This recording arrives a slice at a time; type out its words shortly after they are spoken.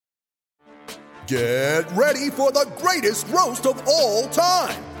Get ready for the greatest roast of all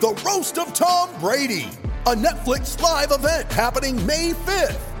time, the Roast of Tom Brady, a Netflix live event happening May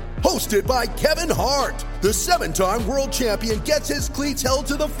 5th. Hosted by Kevin Hart, the 7-time world champion gets his cleats held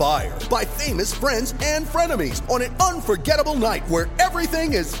to the fire by famous friends and frenemies on an unforgettable night where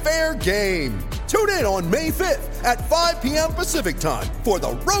everything is fair game. Tune in on May 5th at 5 p.m. Pacific time for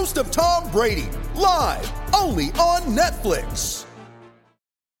the Roast of Tom Brady, live only on Netflix.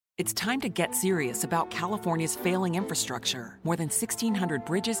 It's time to get serious about California's failing infrastructure. More than 1,600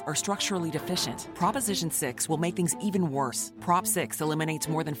 bridges are structurally deficient. Proposition 6 will make things even worse. Prop 6 eliminates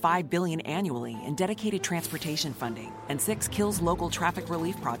more than $5 billion annually in dedicated transportation funding, and 6 kills local traffic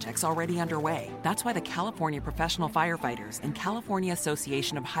relief projects already underway. That's why the California Professional Firefighters and California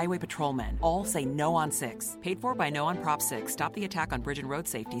Association of Highway Patrolmen all say no on 6. Paid for by No on Prop 6. Stop the attack on bridge and road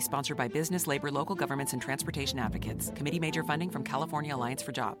safety. Sponsored by business, labor, local governments, and transportation advocates. Committee major funding from California Alliance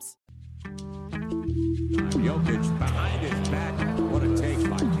for Jobs. Jokic behind his back. What a take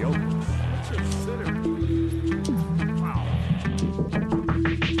by Jokic. Wow.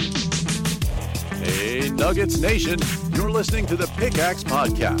 Hey, Nuggets Nation. You're listening to the Pickaxe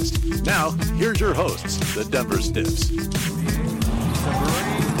Podcast. Now, here's your hosts, the Denver Stiffs. By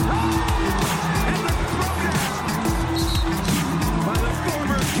the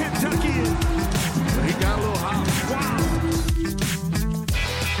former Kentuckian. But he got a little hot. Wow.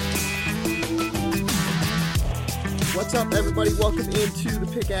 What's up, everybody? Welcome into the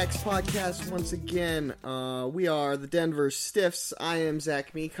Pickaxe Podcast once again. We are the Denver Stiffs. I am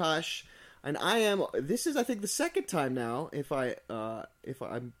Zach Mikosh, and this is, I think, the second time now, if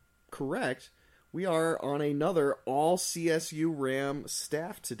I'm correct, we are on another all CSU Ram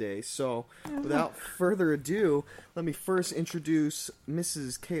staff today. So, without further ado, let me first introduce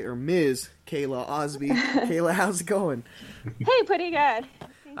Ms. Kayla Osby. Kayla, how's it going? Hey, pretty good.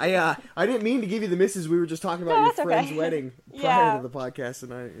 I didn't mean to give you the misses. We were just talking about your friend's wedding prior to the podcast,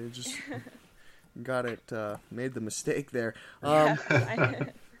 and I just got it, made the mistake there.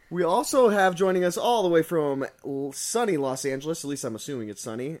 We also have joining us all the way from sunny Los Angeles, at least I'm assuming it's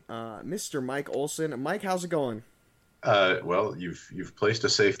sunny, Mr. Mike Olson. Mike, how's it going? Well, you've placed a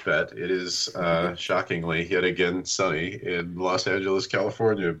safe bet. It is shockingly yet again sunny in Los Angeles,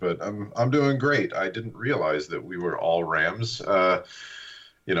 California, but I'm doing great. I didn't realize that we were all Rams.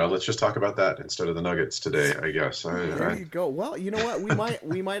 Let's just talk about that instead of the Nuggets today, I guess. There you go. Well, you know what?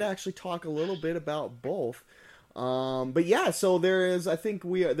 We might actually talk a little bit about both. But yeah, so there's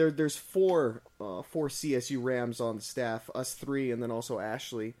four CSU Rams on the staff, us three, and then also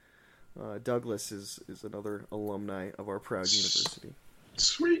Ashley Douglas is another alumni of our proud university.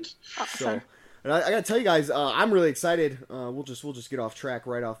 Sweet. So, and I gotta tell you guys, I'm really excited. We'll just get off track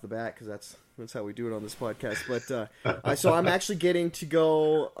right off the bat because that's how we do it on this podcast. But so I'm actually getting to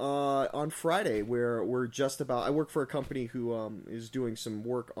go on Friday, where I work for a company who is doing some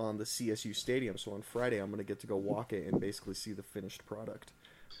work on the CSU stadium. So on Friday, I'm gonna get to go walk it and basically see the finished product.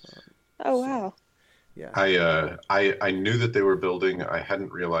 Wow. Yeah. I knew that they were building. I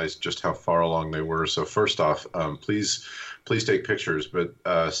hadn't realized just how far along they were. So first off, please take pictures. But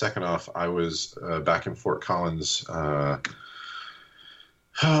second off, I was back in Fort Collins.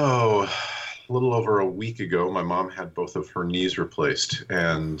 A little over a week ago. My mom had both of her knees replaced,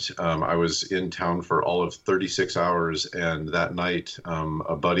 and I was in town for all of 36 hours. And that night,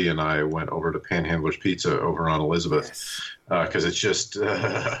 a buddy and I went over to Panhandler's Pizza over on Elizabeth, because it's just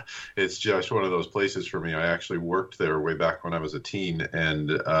one of those places for me. I actually worked there way back when I was a teen,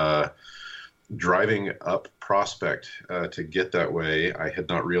 and driving up Prospect to get that way, I had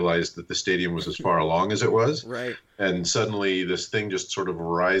not realized that the stadium was as far along as it was. Right. And suddenly this thing just sort of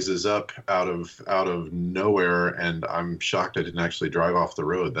rises up out of nowhere, and I'm shocked I didn't actually drive off the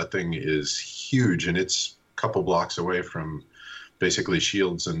road. That thing is huge, and it's a couple blocks away from basically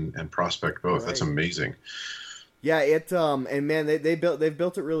Shields and Prospect both. Right. That's amazing. Yeah, and man, they've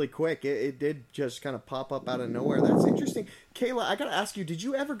built it really quick. It did just kind of pop up out of nowhere. That's interesting. Kayla, I gotta ask you, did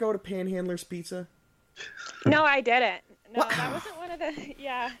you ever go to Panhandler's Pizza? No, I didn't. No, that wasn't one of the.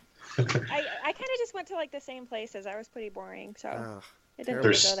 Yeah, I kind of just went to like the same places. I was pretty boring, so I didn't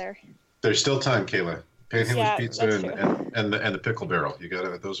really go there. There's still time, Kayla. Panhandler's Pizza and the Pickle Barrel. You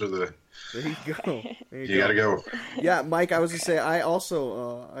gotta. Those are the. There you go. You gotta go. Yeah, Mike. I was gonna say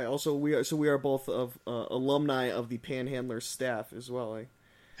we are both of alumni of the Panhandler staff as well.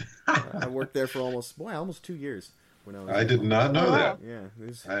 I worked there for almost 2 years when I was. I did not know that.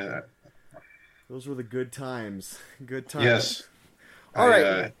 Yeah, those were the good times. Good times. Yes. All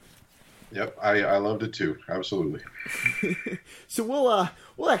right. Yep, I loved it too. Absolutely. So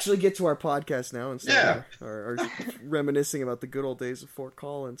we'll actually get to our podcast now instead of our reminiscing about the good old days of Fort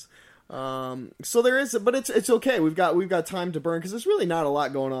Collins. So there is, but it's okay. We've got time to burn because there's really not a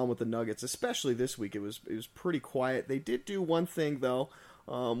lot going on with the Nuggets, especially this week. It was pretty quiet. They did do one thing though,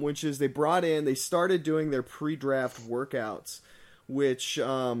 which is they started doing their pre-draft workouts, which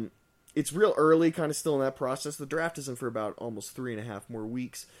it's real early, kind of still in that process. The draft isn't for about almost 3.5 more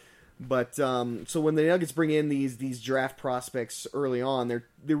weeks. But so when the Nuggets bring in these draft prospects early on,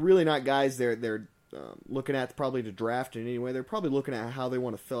 they're really not guys they're looking at probably to draft in any way. They're probably looking at how they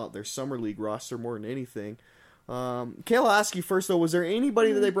want to fill out their summer league roster more than anything. Kayla, I'll ask you first though, was there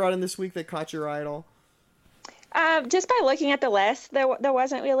anybody that they brought in this week that caught your eye at all? Just by looking at the list, there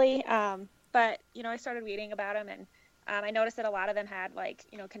wasn't really. But I started reading about them, and I noticed that a lot of them had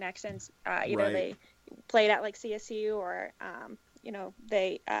connections. Either they played at CSU or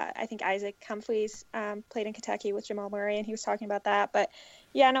I think Isaac Humphreys played in Kentucky with Jamal Murray, and he was talking about that. But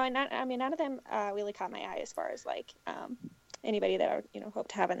none of them really caught my eye as far as anybody that I hope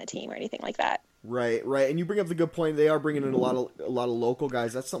to have on the team or anything like that. Right. And you bring up the good point. They are bringing in a lot of local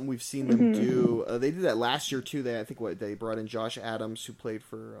guys. That's something we've seen them do. They did that last year too. They brought in Josh Adams, who played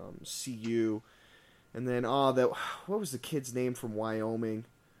for CU, and then what was the kid's name from Wyoming?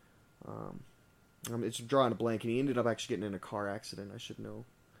 It's drawing a blank, and he ended up actually getting in a car accident. I should know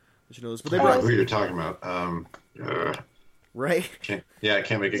this. But they brought who you're talking about. Right? I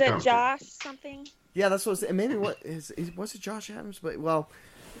can't make it come. Is it Josh something? Yeah, that's what. Maybe was it Josh Adams? But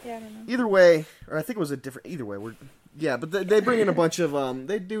yeah, I don't know. Either way, or I think it was a different. Either way, but they bring in a bunch of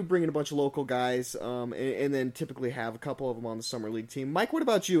they do bring in a bunch of local guys, and then typically have a couple of them on the summer league team. Mike, what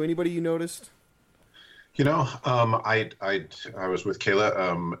about you? Anybody you noticed? I was with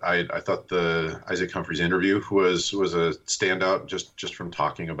Kayla. I thought the Isaac Humphreys interview was a standout just from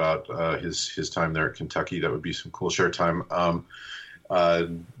talking about his time there at Kentucky. That would be some cool share time.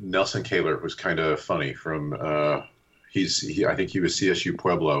 Nelson Kaler was kind of funny from I think he was CSU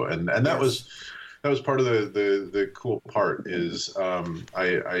Pueblo, and that was part of the cool part is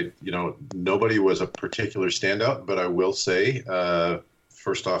nobody was a particular standout, but I will say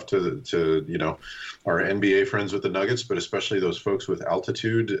first off to our NBA friends with the Nuggets, but especially those folks with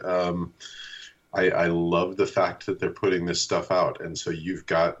altitude. I love the fact that they're putting this stuff out. And so you've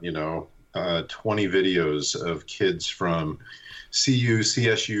got, 20 videos of kids from CU,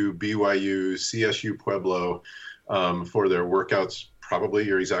 CSU, BYU, CSU Pueblo for their workouts. Probably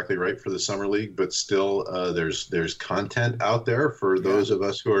you're exactly right for the summer league, but still there's content out there for those of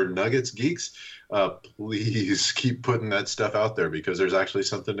us who are Nuggets geeks. Please keep putting that stuff out there because there's actually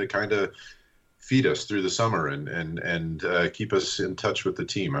something to kind of feed us through the summer and keep us in touch with the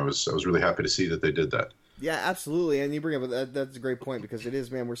team. I was really happy to see that they did that. Yeah, absolutely. And you bring up that's a great point because it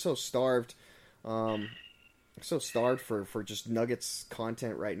is, man, we're so starved. For just Nuggets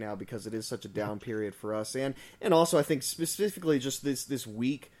content right now because it is such a down period for us. And also I think specifically just this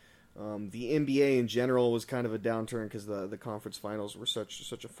week, the NBA in general was kind of a downturn because the conference finals were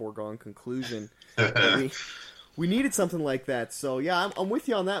such a foregone conclusion. We needed something like that. So yeah, I'm with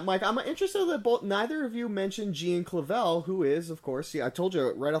you on that, Mike. I'm interested that neither of you mentioned Gian Clavel, who is, of course, I told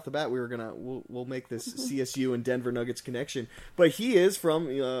you right off the bat we'll make this CSU and Denver Nuggets connection, but he is from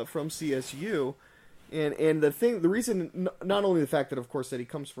CSU. And the reason, not only the fact that, of course, that he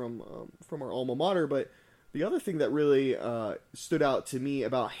comes from our alma mater, but the other thing that really stood out to me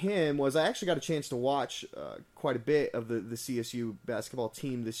about him was I actually got a chance to watch quite a bit of the CSU basketball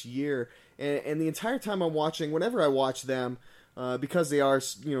team this year, and the entire time I'm watching, whenever I watch them, because they are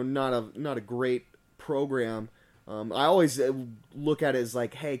not a great program, I always look at it as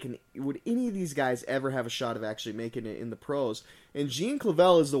like, hey, would any of these guys ever have a shot of actually making it in the pros? And Gian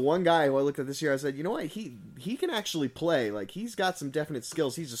Clavel is the one guy who I looked at this year. I said, you know what, he can actually play. Like, he's got some definite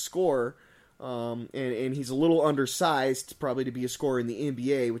skills. He's a scorer, and he's a little undersized probably to be a scorer in the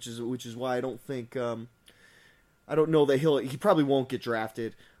NBA, which is why I don't think I don't know that he probably won't get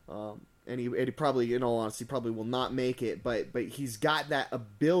drafted. And he probably, in all honesty, probably will not make it. But he's got that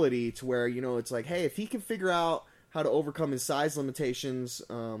ability to where it's like, hey, if he can figure out how to overcome his size limitations,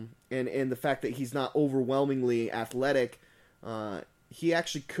 and the fact that he's not overwhelmingly athletic, he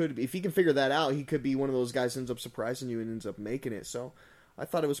actually could, if he can figure that out, he could be one of those guys who ends up surprising you and ends up making it. So I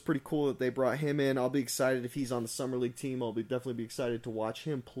thought it was pretty cool that they brought him in. I'll be excited if he's on the summer league team. I'll definitely be excited to watch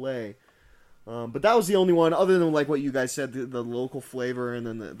him play. But that was the only one, other than like what you guys said, the local flavor and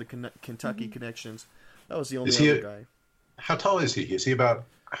then the Kentucky connections. That was the only other guy. How tall is he? Is he about?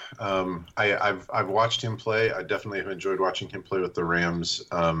 I've watched him play. I definitely have enjoyed watching him play with the Rams.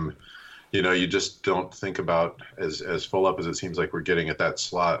 You just don't think about as full up as it seems like we're getting at that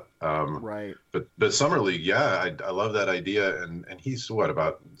slot. Right. But summer league, yeah, I love that idea. And he's what,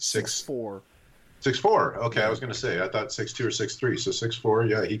 about 6'4"? 6'4". Okay, I was going to say I thought 6'2" or 6'3". So 6'4".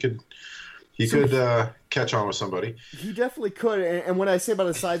 Yeah, he could catch on with somebody. He definitely could. And what I say about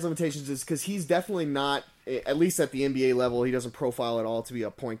his size limitations is because he's definitely not, at least at the NBA level, he doesn't profile at all to be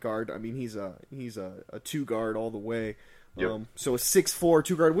a point guard. I mean, he's a two guard all the way. Yep. So a 6'4"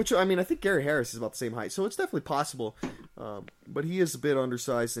 two guard, which I mean, I think Gary Harris is about the same height, so it's definitely possible. But he is a bit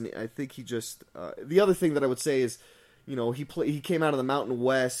undersized, and I think he just. The other thing that I would say is, he came out of the Mountain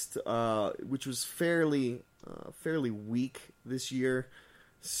West, which was fairly weak this year.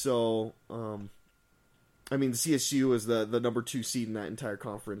 So, I mean, the CSU was the number 2 seed in that entire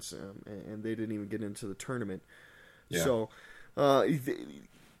conference, and they didn't even get into the tournament. Yeah. So,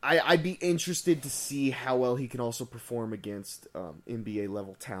 I'd be interested to see how well he can also perform against NBA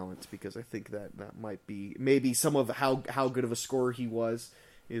level talent, because I think that might be maybe some of how good of a scorer he was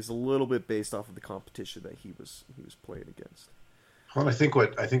is a little bit based off of the competition that he was playing against. Well, I think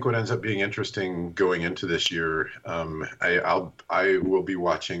what ends up being interesting going into this year, I will be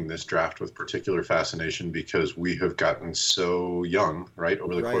watching this draft with particular fascination because we have gotten so young, right,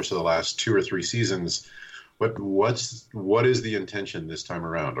 over the course of the last 2 or 3 seasons. What is the intention this time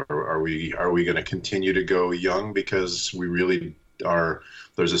around? Are we going to continue to go young because we really are?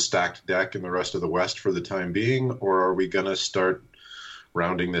 There's a stacked deck in the rest of the West for the time being, or are we going to start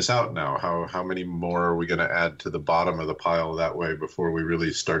rounding this out now? How many more are we going to add to the bottom of the pile that way before we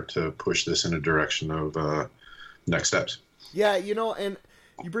really start to push this in a direction of next steps? Yeah, and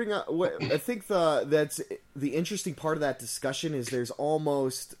you bring up what I think that's the interesting part of that discussion is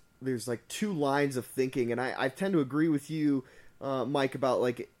there's like 2 lines of thinking, and I tend to agree with you, Mike, about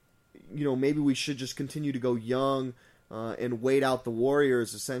maybe we should just continue to go young and wait out the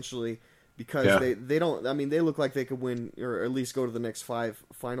Warriors essentially. Because they don't, I mean, they look like they could win or at least go to the next 5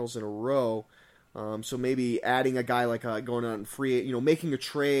 finals in a row. So maybe adding a guy like going out and free, making a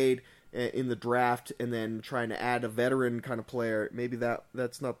trade in the draft and then trying to add a veteran kind of player. Maybe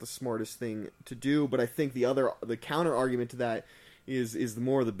that's not the smartest thing to do. But I think the counter argument to that is the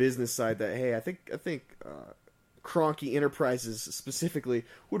more the business side that, hey, I think Kroenke Enterprises specifically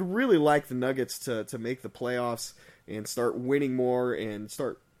would really like the Nuggets to make the playoffs and start winning more and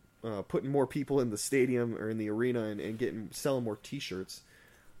start putting more people in the stadium or in the arena and selling more T-shirts.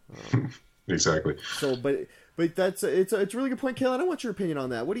 Exactly. So, but it's a really good point, Kalen. I want your opinion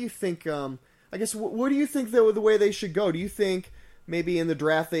on that. What do you think? I guess what do you think the way they should go? Do you think maybe in the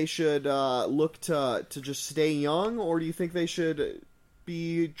draft they should look to just stay young, or do you think they should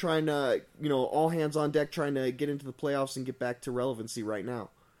be trying to all hands on deck, trying to get into the playoffs and get back to relevancy right now?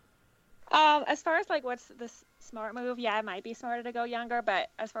 As far as what's the smart move, it might be smarter to go younger, but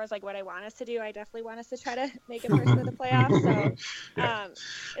as far as what I want us to do, I definitely want us to try to make it first to the playoffs. So,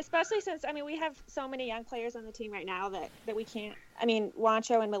 especially since we have so many young players on the team right now that we can't. I mean,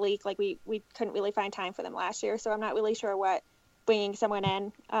 Juancho and Malik, we couldn't really find time for them last year, so I'm not really sure what bringing someone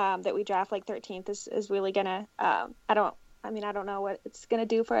in that we draft 13th is really gonna. I don't know what it's gonna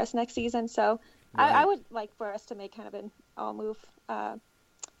do for us next season. So I would like for us to make kind of an all move.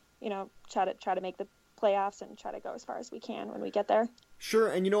 Try to make the playoffs and try to go as far as we can when we get there. Sure,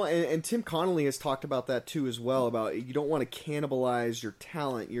 and and Tim Connolly has talked about that too as well, about you don't want to cannibalize your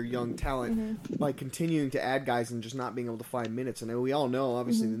talent, your young talent, by continuing to add guys and just not being able to find minutes. And we all know,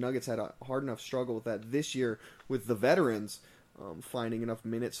 obviously, the Nuggets had a hard enough struggle with that this year with the veterans finding enough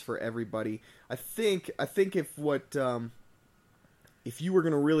minutes for everybody. I think if you were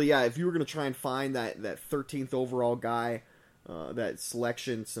going to really, if you were going to try and find that 13th overall guy, that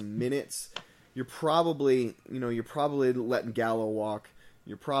selection, some minutes, you're probably letting Gallo walk.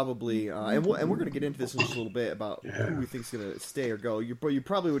 You're probably, and we're going to get into this in just a little bit about who we think is going to stay or go. You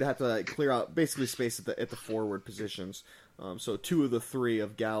probably would have to clear out basically space at the forward positions. So 2 of the 3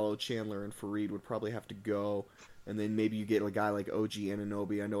 of Gallo, Chandler, and Fareed would probably have to go, and then maybe you get a guy like OG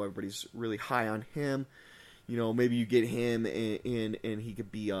Anunoby. I know everybody's really high on him. Maybe you get him in and he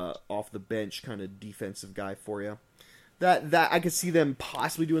could be off the bench kind of defensive guy for you. That I could see them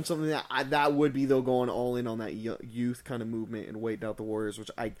possibly doing something that would be though going all in on that youth kind of movement and waiting out the Warriors, which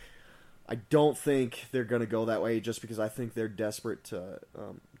I don't think they're going to go that way just because I think they're desperate to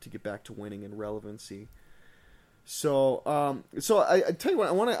get back to winning and relevancy. So I tell you what,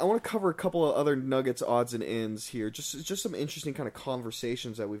 I want to cover a couple of other Nuggets odds and ends here. Just some interesting kind of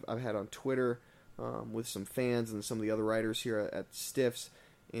conversations that I've had on Twitter with some fans and some of the other writers here at Stiffs,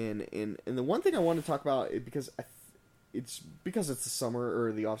 and the one thing I want to talk about because it's the summer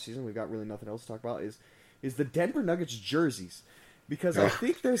or the off season, we've got really nothing else to talk about, is the Denver Nuggets jerseys, because I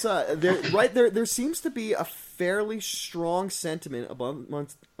think there seems to be a fairly strong sentiment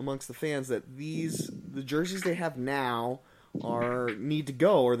amongst the fans that the jerseys they have now need to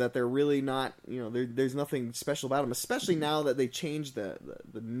go, or that they're really not, there's nothing special about them, especially now that they changed the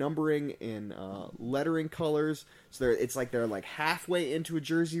numbering and lettering colors. So it's like they're like halfway into a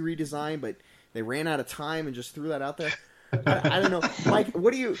jersey redesign, but they ran out of time and just threw that out there. I don't know, Mike.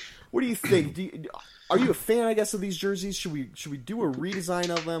 What do you think? Are you a fan, I guess, of these jerseys? Should we do a redesign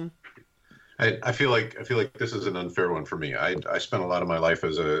of them? I feel like this is an unfair one for me. I spent a lot of my life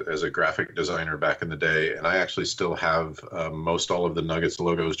as a graphic designer back in the day, and I actually still have most all of the Nuggets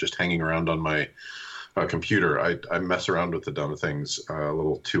logos just hanging around on my computer. I mess around with the dumb things a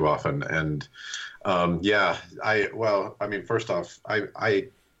little too often, and first off, I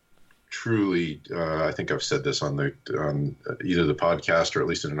truly, I think I've said this on either the podcast or at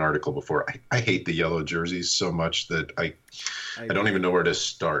least in an article before. I hate the yellow jerseys so much that I don't even know where to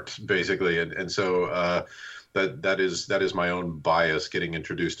start, basically, and so that is my own bias getting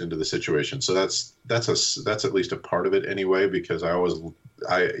introduced into the situation. So that's at least a part of it anyway, because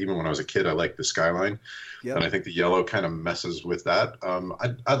even when I was a kid, I liked the skyline, and I think the yellow kind of messes with that.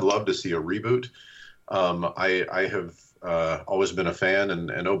 I'd love to see a reboot. I have always been a fan,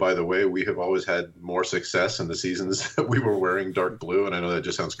 and oh, by the way, we have always had more success in the seasons that we were wearing dark blue, and I know that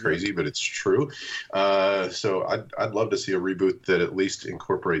just sounds crazy, but it's true. So I'd love to see a reboot that at least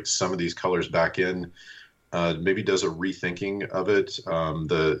incorporates some of these colors back in, maybe does a rethinking of it.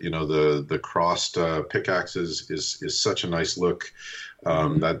 The crossed pickaxes is such a nice look.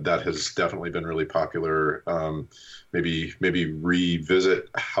 That has definitely been really popular. Maybe revisit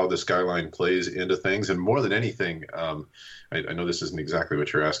how the skyline plays into things, and more than anything, I know this isn't exactly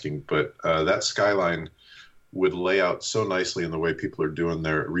what you're asking, but that skyline would lay out so nicely in the way people are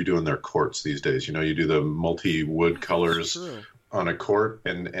redoing their courts these days. You do the multi-wood colors on a court,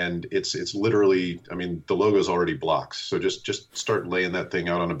 and it's literally, I mean, the logo's already blocks, so just start laying that thing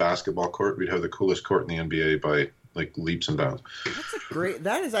out on a basketball court. We'd have the coolest court in the NBA by like leaps and bounds.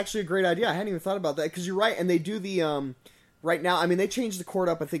 That is actually a great idea. I hadn't even thought about that, because you're right. And they do the right now, I mean, they changed the court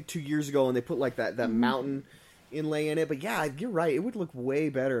up I think 2 years ago, and they put like that mountain inlay in it. But yeah, you're right, it would look way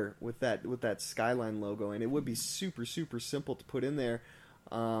better with that skyline logo, and it would be super super simple to put in there.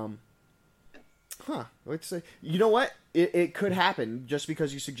 You know what? It could happen just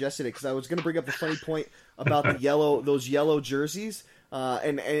because you suggested it, because I was going to bring up the funny point about those yellow jerseys.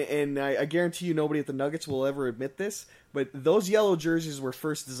 And I guarantee you nobody at the Nuggets will ever admit this, but those yellow jerseys were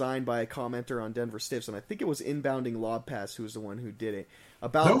first designed by a commenter on Denver Stiffs, and I think it was Inbounding Lob Pass who was the one who did it.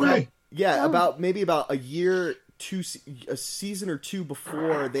 About a season or two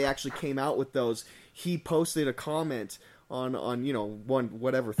before they actually came out with those, he posted a comment on one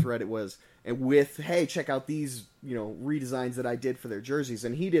whatever thread it was, and with, hey, check out these redesigns that I did for their jerseys,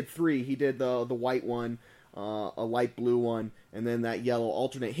 and he did 3. He did the white one, a light blue one, and then that yellow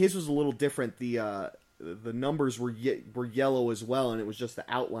alternate. His was a little different. The numbers were yellow as well, and it was just the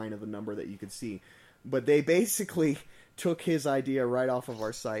outline of the number that you could see. But they basically took his idea right off of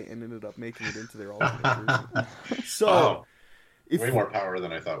our site and ended up making it into their alternate jersey. So, way more power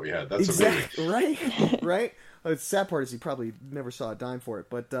than I thought we had. That's exactly amazing. Right. The sad part is he probably never saw a dime for it.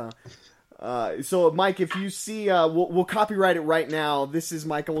 But so, Mike, if you see, we'll copyright it right now. This is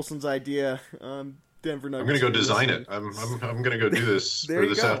Mike Olson's idea. Denver Nuggets. I'm going to go design it. I'm going to go do this for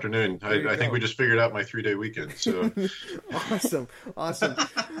this afternoon. I think we just figured out my 3-day weekend. So awesome.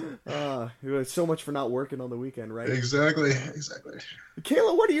 So much for not working on the weekend, right? Exactly.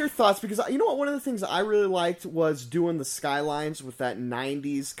 Kayla, what are your thoughts? Because you know what, one of the things I really liked was doing the skylines with that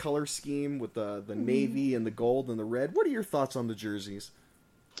 90s color scheme with the navy and the gold and the red. What are your thoughts on the jerseys?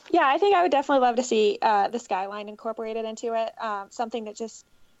 Yeah, I think I would definitely love to see the skyline incorporated into it. Something that just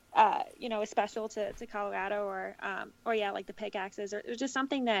is special to Colorado, or like the pickaxes, or just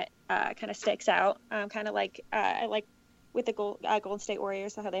something that kind of sticks out. Kind of like I like with the Golden State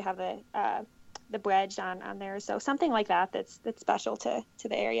Warriors, how they have the bridge on there. So something like that's special to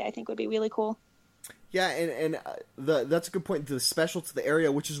the area, I think would be really cool. Yeah, and that's a good point. The special to the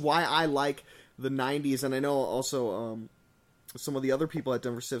area, which is why I like the 90s, and I know also some of the other people at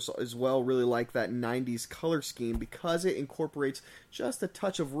Denver Stiffs as well really like that 90s color scheme, because it incorporates just a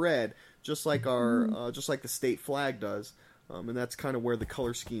touch of red, just like just like the state flag does, and that's kind of where the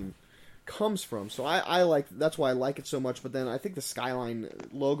color scheme comes from. So I like, that's why I like it so much. But then I think the skyline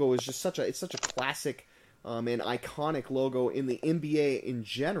logo is just such a classic and iconic logo in the NBA in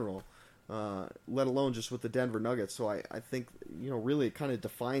general, let alone just with the Denver Nuggets. So I think really it kind of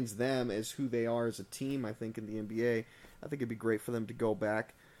defines them as who they are as a team. I think in the NBA. I think it'd be great for them to go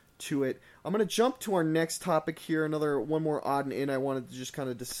back to it. I'm going to jump to our next topic here, one more odd and in I wanted to just kind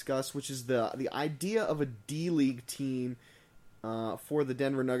of discuss, which is the idea of a D-League team for the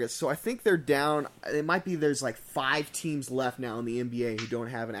Denver Nuggets. So I think they're down. It might be there's like 5 teams left now in the NBA who don't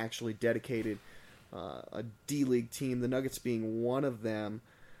have an actually dedicated a D-League team, the Nuggets being one of them.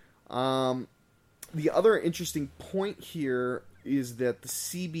 The other interesting point here is that the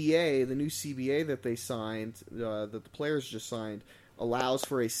CBA, the new CBA that they signed, that the players just signed, allows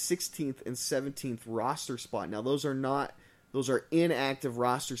for a 16th and 17th roster spot. Now, those are inactive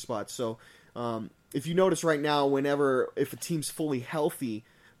roster spots. So, if you notice right now, if a team's fully healthy,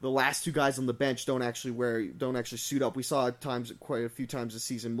 the last 2 guys on the bench don't actually suit up. We saw quite a few times this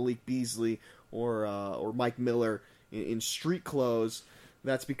season, Malik Beasley or Mike Miller in street clothes.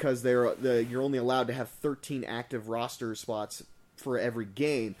 That's because you're only allowed to have 13 active roster spots for every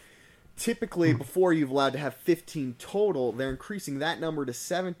game. Typically, before you've allowed to have 15 total, they're increasing that number to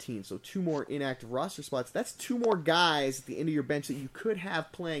 17, so 2 more inactive roster spots. That's 2 more guys at the end of your bench that you could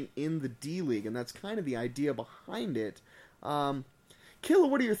have playing in the D-League, and that's kind of the idea behind it. Killa,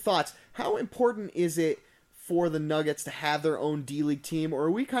 what are your thoughts? How important is it for the Nuggets to have their own D-League team, or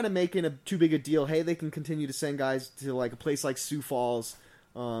are we kind of making too big a deal? Hey, they can continue to send guys to like a place like Sioux Falls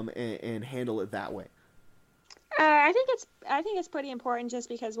and handle it that way. I think it's pretty important just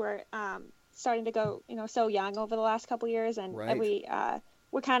because we're starting to go so young over the last couple years, and right.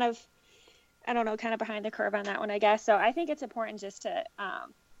 we're kind of kind of behind the curve on that one, I guess. So I think it's important just to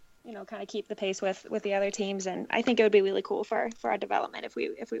kind of keep the pace with the other teams, and I think it would be really cool for our development if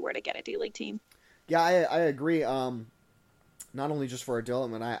we were to get a D-League team. Yeah, I agree. Not only just for our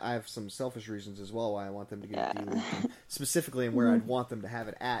development, I have some selfish reasons as well why I want them to get a D-League team, specifically and where I'd want them to have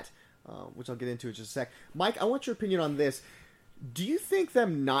it at, which I'll get into in just a sec. Mike, I want your opinion on this. Do you think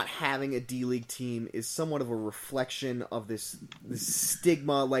them not having a D-League team is somewhat of a reflection of this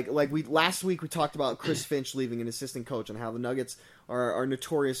stigma? Like last week we talked about Chris Finch leaving an assistant coach and how the Nuggets are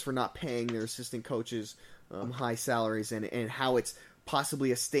notorious for not paying their assistant coaches high salaries, and how it's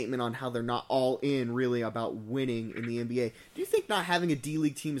possibly a statement on how they're not all in really about winning in the NBA. Do you think not having a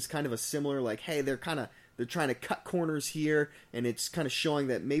D-League team is kind of a similar, like, hey, they're trying to cut corners here, and it's kind of showing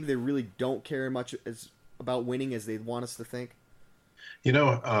that maybe they really don't care much about winning as they want us to think?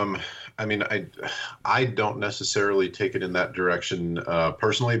 I mean, I don't necessarily take it in that direction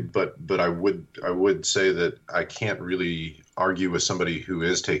personally, but I would say that I can't really argue with somebody who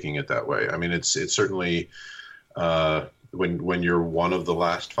is taking it that way. I mean, it's certainly when you're one of the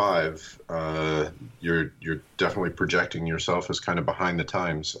last 5, you're definitely projecting yourself as kind of behind the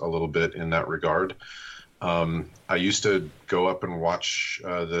times a little bit in that regard. I used to go up and watch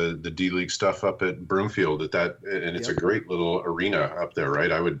the D-League stuff up at Broomfield and it's a great little arena up there,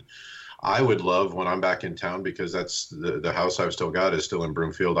 right? I would love, when I'm back in town, because that's the house I've still got is still in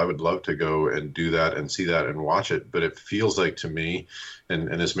Broomfield. I would love to go and do that and see that and watch it. But it feels like to me, and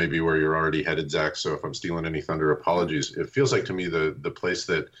this may be where you're already headed, Zach, so if I'm stealing any thunder, apologies. It feels like to me the place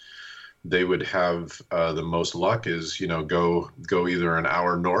that they would have the most luck is, go either an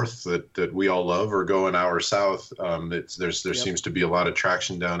hour north that we all love, or go an hour south. There seems to be a lot of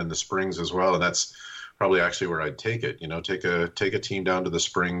traction down in the Springs as well, and that's probably actually where I'd take it. Take a team down to the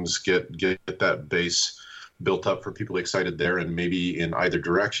Springs, get that base built up for people excited there, and maybe in either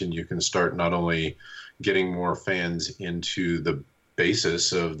direction you can start not only getting more fans into the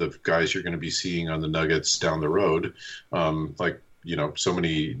basis of the guys you're going to be seeing on the Nuggets down the road, so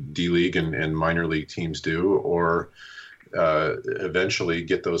many D-League and minor league teams do, or eventually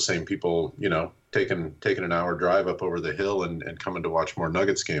get those same people, taking an hour drive up over the hill and coming to watch more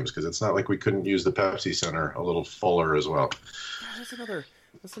Nuggets games, because it's not like we couldn't use the Pepsi Center a little fuller as well.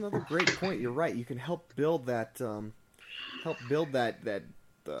 That's another great point. You're right. You can help build that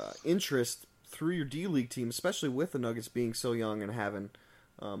interest through your D-League team, especially with the Nuggets being so young and having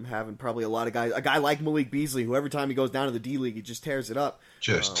probably a lot of guys. A guy like Malik Beasley, who every time he goes down to the D-League, he just tears it up.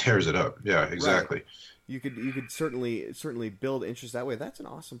 Tears it up. Yeah, exactly. Right. You could certainly build interest that way. That's an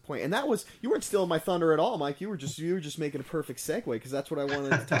awesome point. And you weren't stealing my thunder at all, Mike. You were just making a perfect segue, because that's what I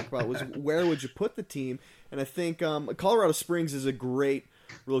wanted to talk about, was where would you put the team? And I think Colorado Springs is a great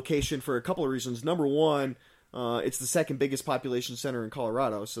location for a couple of reasons. Number one, it's the second biggest population center in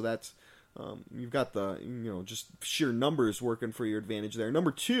Colorado, so that's you've got the just sheer numbers working for your advantage there.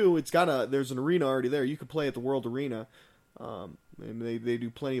 Number two, there's an arena already there. You could play at the World Arena, and they do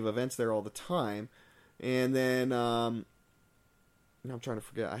plenty of events there all the time. And then now I'm trying to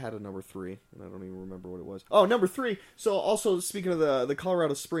forget. I had a number 3, and I don't even remember what it was. Oh, number 3. So also, speaking of the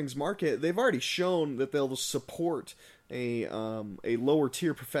Colorado Springs market, they've already shown that they'll support a lower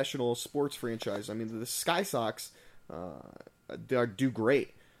tier professional sports franchise. I mean, the Sky Sox do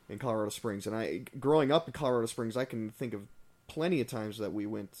great in Colorado Springs, and growing up in Colorado Springs, I can think of plenty of times that we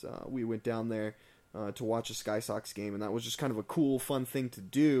went down there to watch a Sky Sox game, and that was just kind of a cool, fun thing to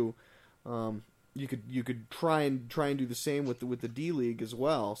do. You could try and do the same with the D League as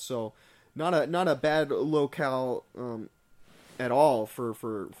well. So not a bad locale at all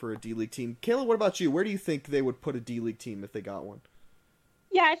for a D League team. Kayla, what about you? Where do you think they would put a D League team if they got one?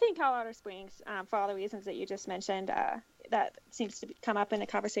 Yeah, I think Colorado Springs, for all the reasons that you just mentioned, that seems to come up in the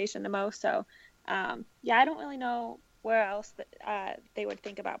conversation the most. So, I don't really know where else they would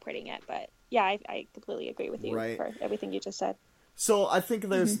think about putting it. But, yeah, I completely agree with you for everything you just said. So I think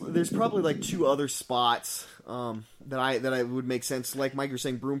there's probably like two other spots that I would make sense. Like Mike, you're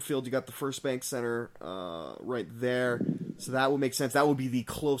saying Broomfield, you got the First Bank Center right there, so that would make sense. That would be the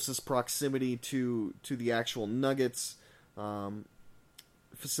closest proximity to the actual Nuggets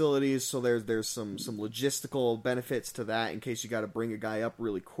facilities. So there's some logistical benefits to that in case you got to bring a guy up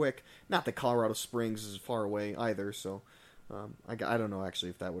really quick. Not that Colorado Springs is far away either. So I don't know actually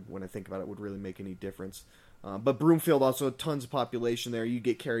if that would, when I think about it, would really make any difference. But Broomfield also tons of population there. You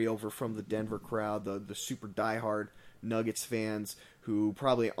get carryover from the Denver crowd, the super diehard Nuggets fans who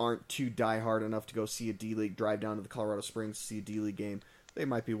probably aren't too diehard enough to go see a D League, drive down to the Colorado Springs to see a D League game. They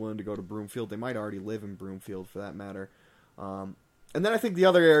might be willing to go to Broomfield. They might already live in Broomfield for that matter. And then I think the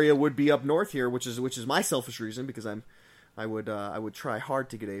other area would be up north here, which is my selfish reason because I would try hard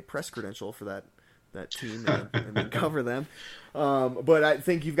to get a press credential for that team and then cover them. But I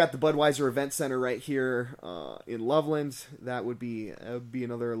think you've got the Budweiser Event Center right here in Loveland. That would be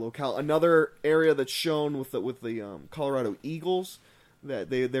another locale, another area that's shown with the Colorado Eagles that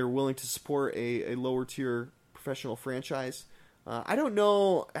they're willing to support a lower tier professional franchise. I don't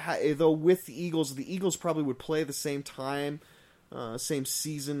know how, though with the Eagles probably would play the same time, same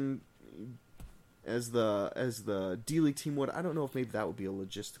season as the D League team would. I don't know if maybe that would be a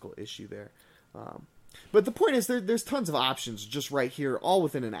logistical issue there. But the point is, there's tons of options just right here, all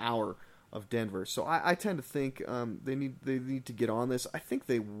within an hour of Denver. So I tend to think they need to get on this. I think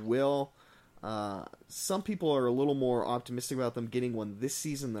they will. Some people are a little more optimistic about them getting one this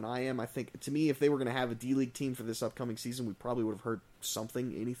season than I am. I think, to me, if they were going to have a D League team for this upcoming season, we probably would have heard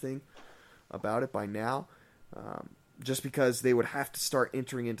anything about it by now. Just because they would have to start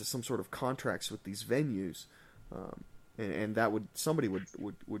entering into some sort of contracts with these venues. And that somebody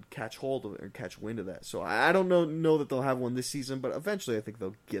would catch hold of it or catch wind of that. So I don't know that they'll have one this season, but eventually I think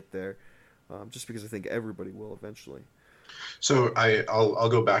they'll get there. Just because I think everybody will eventually. So I'll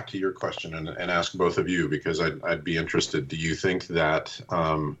go back to your question and ask both of you because I'd be interested. Do you think that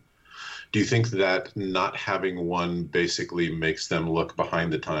not having one basically makes them look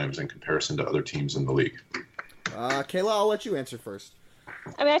behind the times in comparison to other teams in the league? Kayla, I'll let you answer first.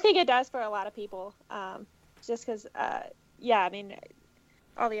 I mean, I think it does for a lot of people. Just because, I mean,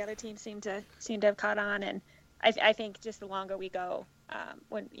 all the other teams seem to have caught on, and I think just the longer we go,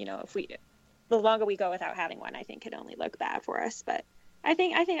 the longer we go without having one, I think could only look bad for us. But I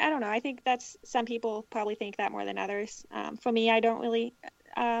don't know. I think that's, some people probably think that more than others. For me, I don't really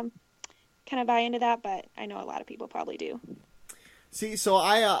kind of buy into that, but I know a lot of people probably do. See, so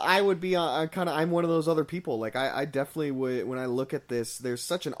I would be I'm one of those other people. Like I definitely would, when I look at this, there's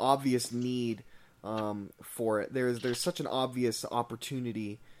such an obvious need for it. There's such an obvious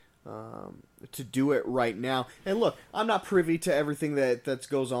opportunity to do it right now. And look, I'm not privy to everything that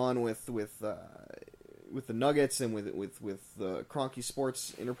goes on with the Nuggets and with the Kroenke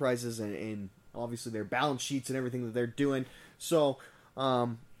Sports Enterprises and obviously their balance sheets and everything that they're doing. So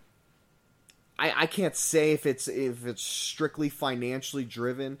I can't say if it's strictly financially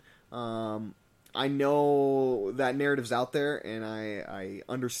driven. I know that narrative's out there, and I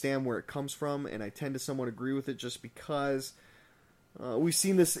understand where it comes from, and I tend to somewhat agree with it just because we've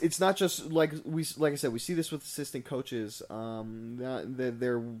seen this. It's not just like I said, we see this with assistant coaches.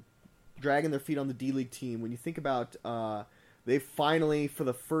 They're dragging their feet on the D League team. When you think about, they finally, for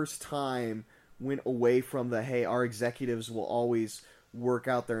the first time, went away from hey, our executives will always work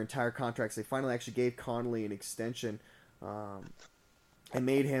out their entire contracts. They finally actually gave Connolly an extension. And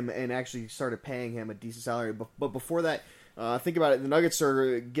made him, and actually started paying him a decent salary. But before that, think about it. The Nuggets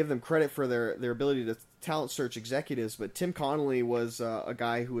give them credit for their ability to talent search executives. But Tim Connolly was a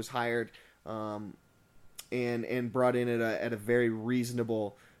guy who was hired and brought in at a very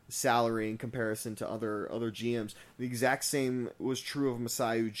reasonable salary in comparison to other GMs. The exact same was true of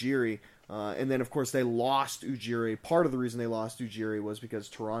Masai Ujiri. And then, of course, they lost Ujiri. Part of the reason they lost Ujiri was because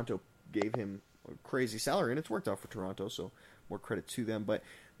Toronto gave him a crazy salary, and it's worked out for Toronto, so more credit to them. But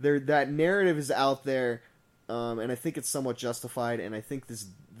that narrative is out there, and I think it's somewhat justified, and I think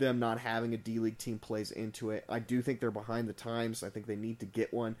them not having a D-League team plays into it. I do think they're behind the times. I think they need to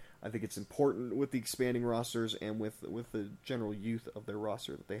get one. I think it's important with the expanding rosters and with the general youth of their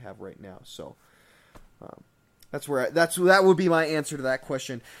roster that they have right now. So That would be my answer to that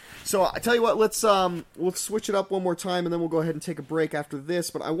question. So I tell you what, let's switch it up one more time, and then we'll go ahead and take a break after this.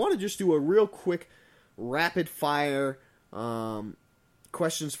 But I want to just do a real quick, rapid fire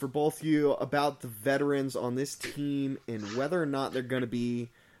questions for both you about the veterans on this team and whether or not they're going to be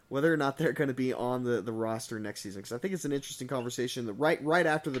on the roster next season. Because I think it's an interesting conversation. That right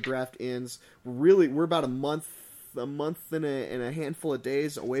after the draft ends, we're about a month and a handful of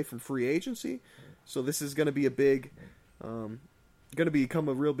days away from free agency. So this is going to be going to become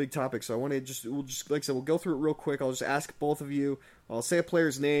a real big topic. So I want to we'll like I said, we'll go through it real quick. I'll just ask both of you. I'll say a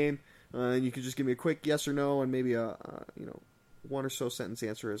player's name, and you can just give me a quick yes or no, and maybe a one or so sentence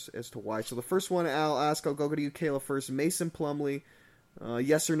answer as to why. So the first one I'll go to you, Kayla, first. Mason Plumlee,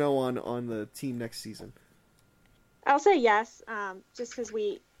 yes or no on the team next season? I'll say yes, just because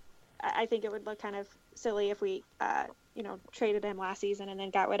I think it would look kind of silly if we, traded him last season and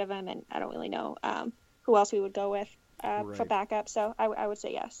then got rid of him, and I don't really know who else we would go with for backup. So I would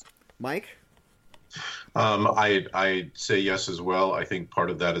say yes. Mike? I say yes as well. I think part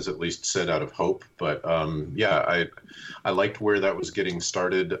of that is at least said out of hope, but I liked where that was getting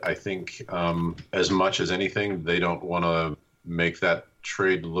started. I think as much as anything, they don't want to make that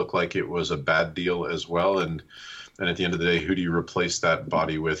trade look like it was a bad deal as well. And at the end of the day, who do you replace that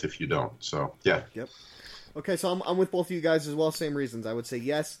body with if you don't? So yeah. Yep. Okay, so I'm with both of you guys as well. Same reasons. I would say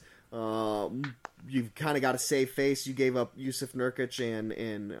yes. You've kind of got to save face. You gave up Yusuf Nurkic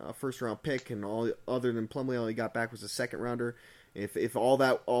and a first round pick, and all other than Plumlee, all you got back was a second rounder. If all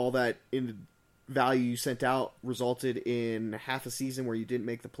that in value you sent out resulted in half a season where you didn't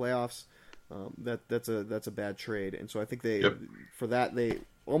make the playoffs, that's a bad trade. And so I think for that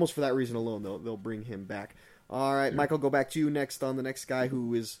reason alone they'll bring him back. All right, Michael, go back to you next on the next guy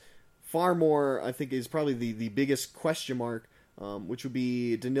who is far more, I think, is probably the biggest question mark. Which would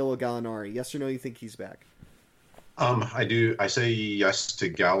be Danilo Gallinari. Yes or no, you think he's back? I do. I say yes to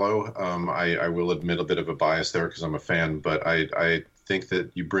Gallo. I will admit a bit of a bias there because I'm a fan, but I think that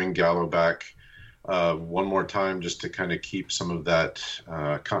you bring Gallo back one more time just to kind of keep some of that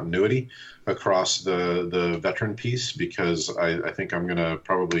continuity across the veteran piece, because I think I'm going to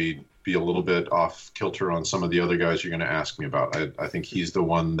probably be a little bit off kilter on some of the other guys you're going to ask me about. I think he's the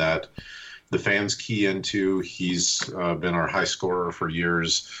one that the fans key into. He's been our high scorer for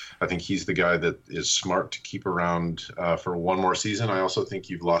years. I think he's the guy that is smart to keep around for one more season. I also think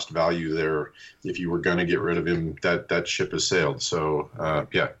you've lost value there. If you were going to get rid of him, that ship has sailed. So,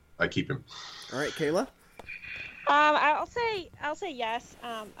 I keep him. All right, Kayla? I'll say yes,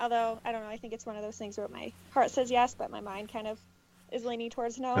 although, I don't know, I think it's one of those things where my heart says yes, but my mind kind of is leaning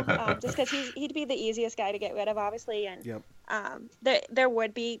towards no, just because he'd be the easiest guy to get rid of, obviously, and yep. There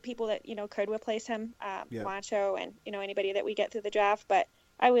would be people that could replace him, yep. Juancho and anybody that we get through the draft, but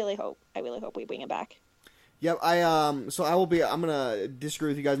I really hope we bring him back. Yep, I'm gonna disagree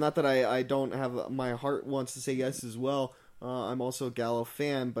with you guys. Not that I don't have, my heart wants to say yes as well. I'm also a Gallo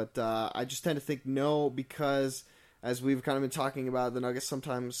fan, but I just tend to think no, because as we've kind of been talking about, the Nuggets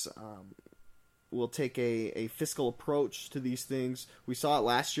sometimes will take a fiscal approach to these things. We saw it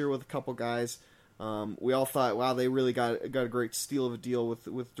last year with a couple guys. We all thought, wow, they really got a great steal of a deal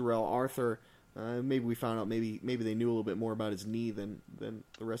with Darrell Arthur. Maybe we found out maybe they knew a little bit more about his knee than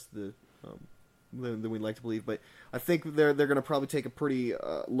the rest of the than we'd like to believe. But I think they're going to probably take a pretty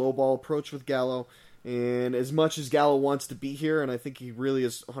lowball approach with Gallo. And as much as Gallo wants to be here, and I think he really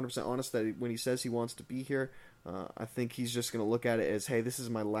is 100% honest that when he says he wants to be here, I think he's just going to look at it as, hey, this is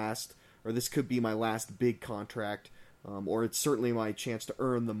my last, or this could be my last big contract, or it's certainly my chance to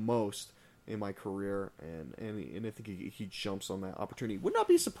earn the most in my career, and I think he jumps on that opportunity. Would not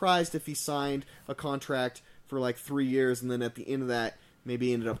be surprised if he signed a contract for like 3 years, and then at the end of that, maybe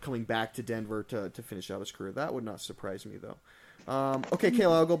he ended up coming back to Denver to finish out his career. That would not surprise me, though. Okay,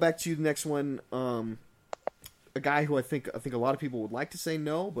 Kayla, I'll go back to you. The next one, a guy who I think a lot of people would like to say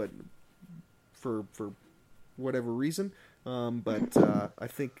no, but for whatever reason. But I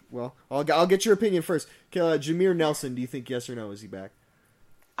think, well, I'll get your opinion first. Kayla, Jameer Nelson, do you think yes or no? Is he back?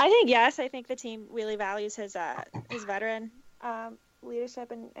 I think yes. I think the team really values his veteran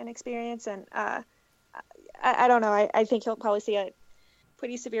leadership and experience, and I don't know. I think he'll probably see a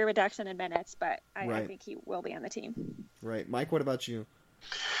pretty severe reduction in minutes, but I think he will be on the team. Right, Mike. What about you?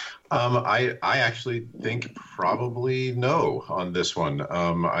 I actually think probably no on this one.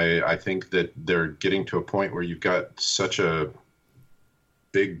 I think that they're getting to a point where you've got such a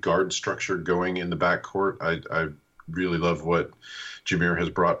big guard structure going in the backcourt. I really love what Jameer has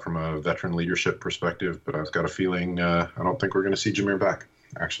brought from a veteran leadership perspective, but I've got a feeling I don't think we're going to see Jameer back,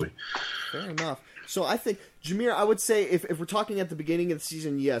 actually. Fair enough. So I think Jameer, I would say if we're talking at the beginning of the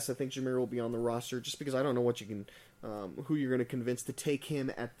season, yes, I think Jameer will be on the roster just because I don't know what you can, who you're going to convince to take him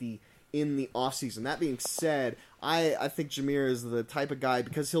in the offseason. That being said, I think Jameer is the type of guy,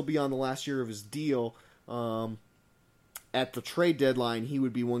 because he'll be on the last year of his deal at the trade deadline, he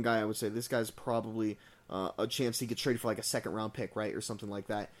would be one guy I would say, this guy's probably a chance he gets traded for like a second-round pick, right, or something like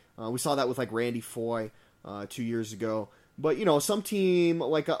that. We saw that with like Randy Foye 2 years ago. But, some team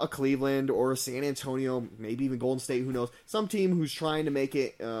like a Cleveland or a San Antonio, maybe even Golden State, who knows, some team who's trying to make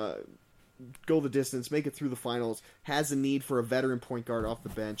it go the distance, make it through the finals, has a need for a veteran point guard off the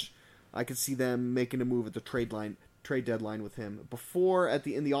bench. I could see them making a move at the trade deadline with him. Before,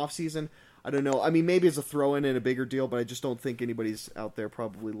 in the offseason, I don't know. I mean, maybe it's a throw-in and a bigger deal, but I just don't think anybody's out there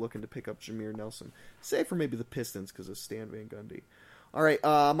probably looking to pick up Jameer Nelson. Save for maybe the Pistons because of Stan Van Gundy. All right,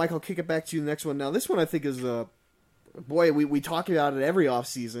 Mike, I'll kick it back to you the next one. Now, this one I think is, boy, we talk about it every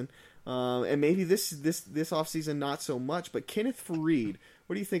offseason, and maybe this offseason not so much, but Kenneth Faried,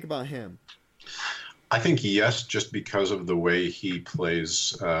 what do you think about him? I think yes, just because of the way he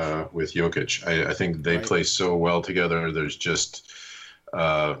plays with Jokic. I think they play so well together. There's just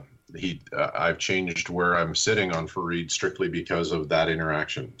I've changed where I'm sitting on Faried strictly because of that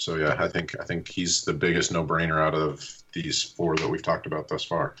interaction. So yeah, I think he's the biggest no-brainer out of these four that we've talked about thus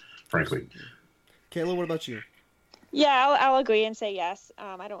far, frankly. Kayla, what about you? Yeah, I'll agree and say yes.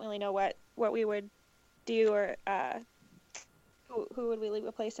 I don't really know what we would do or who would really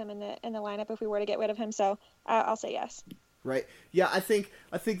replace him in the lineup if we were to get rid of him. So I'll say yes. Right. Yeah, I think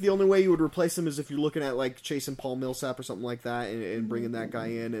the only way you would replace him is if you're looking at like chasing Paul Millsap or something like that and bringing that guy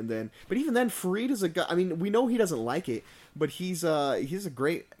in, and then. But even then, Faried is a guy. I mean, we know he doesn't like it, but he's a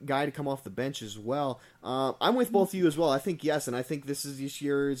great guy to come off the bench as well. I'm with both of you as well. I think yes, and I think this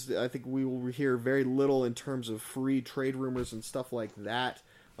year. I think we will hear very little in terms of Faried trade rumors and stuff like that.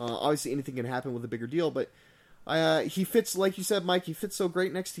 Obviously, anything can happen with a bigger deal, but. He fits, like you said, Mike, he fits so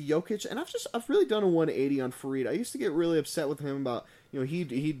great next to Jokic, and I've really done a 180 on Faried. I used to get really upset with him about,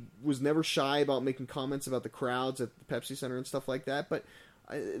 he was never shy about making comments about the crowds at the Pepsi Center and stuff like that, but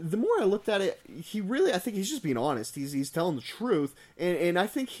the more I looked at it, I think he's just being honest. He's telling the truth, and I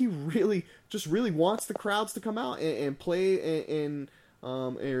think he really wants the crowds to come out and play and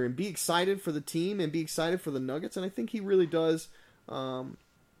be excited for the team and be excited for the Nuggets, and I think he really does.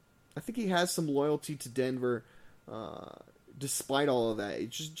 I think he has some loyalty to Denver, despite all of that.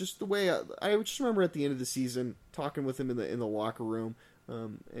 It's just the way I just remember at the end of the season talking with him in the locker room,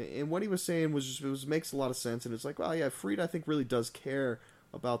 and what he was saying makes a lot of sense. And it's like, well, yeah, Faried I think really does care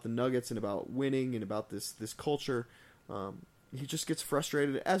about the Nuggets and about winning and about this culture. He just gets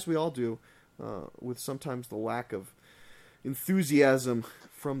frustrated, as we all do, with sometimes the lack of enthusiasm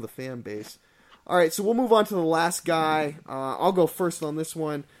from the fan base. All right, so we'll move on to the last guy. I'll go first on this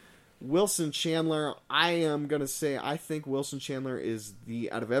one. Wilson Chandler. I am gonna say I think Wilson Chandler is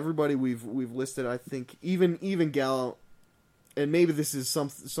out of everybody we've listed. I think even Gallo, and maybe this is some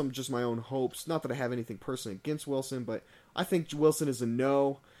just my own hopes. Not that I have anything personally against Wilson, but I think Wilson is a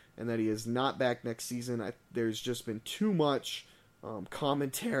no, and that he is not back next season. There's just been too much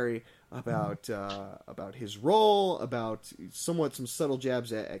commentary about his role, about some subtle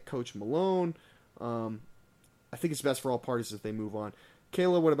jabs at Coach Malone. I think it's best for all parties if they move on.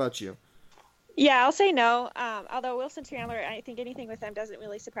 Kayla, what about you? Yeah, I'll say no. Although Wilson Chandler, I think anything with him doesn't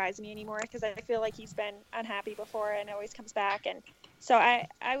really surprise me anymore because I feel like he's been unhappy before and always comes back. And so I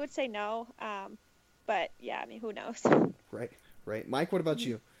would say no. But, yeah, I mean, who knows? Right. Mike, what about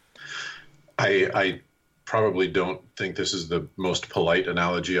you? I probably don't think this is the most polite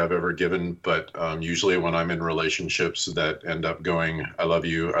analogy I've ever given, but usually when I'm in relationships that end up going, I love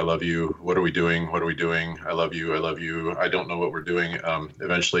you, what are we doing, I love you, I don't know what we're doing,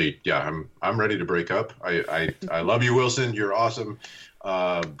 eventually, yeah, I'm ready to break up. I love you, Wilson, you're awesome,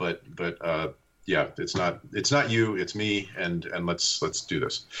 but yeah, it's not you, it's me, and let's do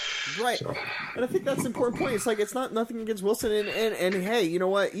this. Right. So. And I think that's an important point. It's like it's not nothing against Wilson, and hey, you know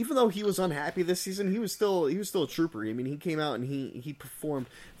what? Even though he was unhappy this season, he was still a trooper. I mean, he came out and he performed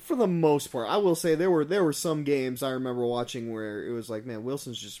for the most part. I will say there were some games I remember watching where it was like, man,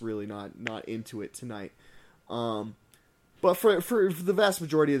 Wilson's just really not into it tonight. But for the vast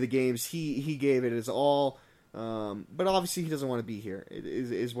majority of the games, he gave it his all. But obviously he doesn't want to be here,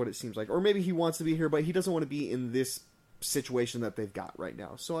 is what it seems like. Or maybe he wants to be here, but he doesn't want to be in this situation that they've got right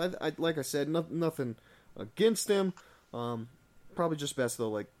now. So, I like I said, nothing against him. Probably just best, though,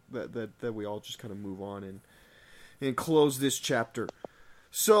 like that we all just kind of move on and close this chapter.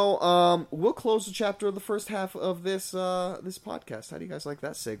 So, we'll close the chapter of the first half of this podcast. How do you guys like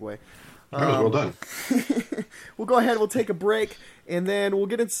that segue? That was well done. we'll go ahead. We'll take a break, and then we'll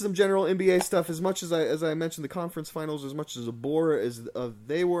get into some general NBA stuff. As much as I mentioned the conference finals, as much as a bore as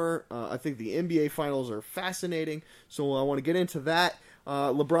they were, I think the NBA finals are fascinating. So I want to get into that.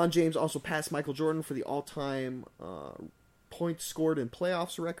 LeBron James also passed Michael Jordan for the all-time points scored in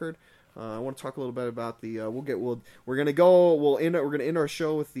playoffs record. I want to talk a little bit about the. We're gonna end our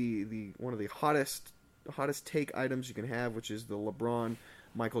show with the one of the hottest take items you can have, which is the LeBron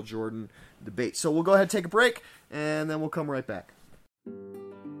Michael Jordan debate. So we'll go ahead and take a break, and then we'll come right back.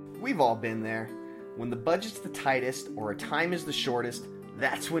 We've all been there. When the budget's the tightest or a time is the shortest,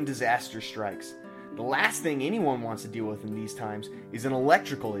 that's when disaster strikes. The last thing anyone wants to deal with in these times is an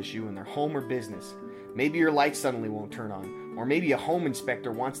electrical issue in their home or business. Maybe your light suddenly won't turn on, or maybe a home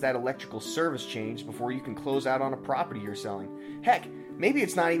inspector wants that electrical service changed before you can close out on a property you're selling. Heck, maybe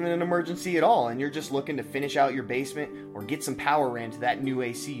it's not even an emergency at all and you're just looking to finish out your basement or get some power ran to that new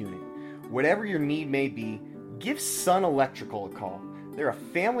AC unit. Whatever your need may be, give Sun Electrical a call. They're a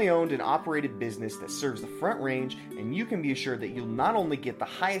family-owned and operated business that serves the Front Range, and you can be assured that you'll not only get the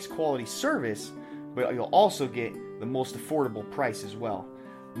highest quality service, but you'll also get the most affordable price as well.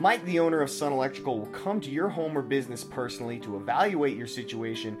 Mike, the owner of Sun Electrical, will come to your home or business personally to evaluate your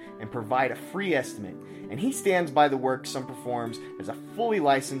situation and provide a free estimate. And he stands by the work Sun performs as a fully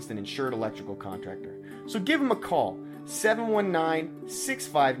licensed and insured electrical contractor. So give him a call,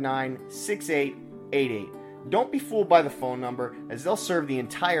 719-659-6888. Don't be fooled by the phone number, as they'll serve the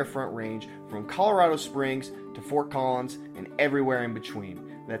entire Front Range from Colorado Springs to Fort Collins and everywhere in between.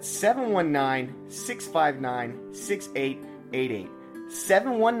 That's 719-659-6888.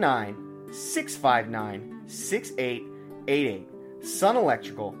 719-659-6888. Sun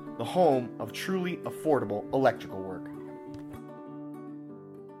Electrical, the home of truly affordable electrical work.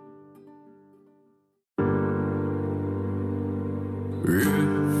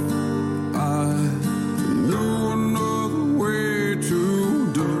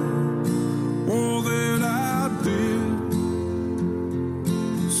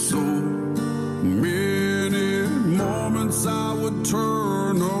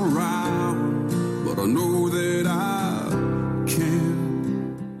 Turn around, but I know that I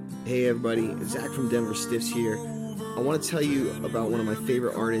can. Hey everybody, Zach from Denver Stiffs here. I want to tell you about one of my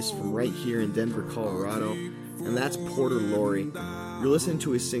favorite artists from right here in Denver, Colorado, and that's Porter Laurie. You're listening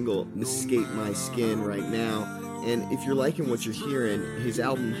to his single, Escape My Skin, right now, and if you're liking what you're hearing, his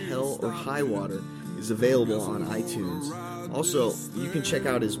album Hell or High Water is available on iTunes. Also, you can check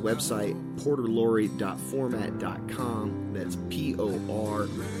out his website, porterlorry.format.com. That's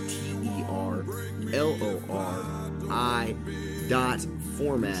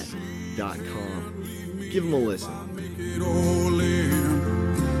porterlorry.format.com. Give him a listen.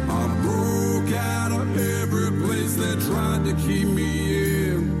 I broke out of every place that tried to keep me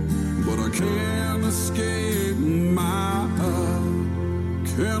in, but I can't escape my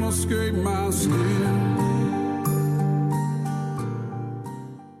skin.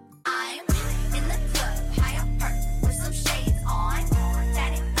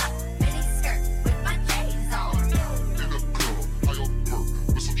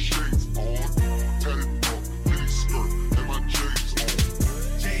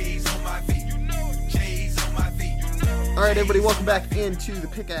 Alright everybody, welcome back into the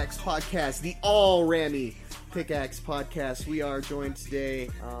Pickaxe Podcast, the all-Rammy Pickaxe Podcast. We are joined today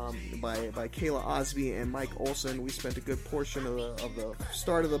by Kayla Osby and Mike Olson. We spent a good portion of the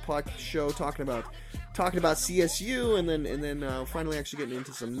start of the show talking about CSU, and then finally actually getting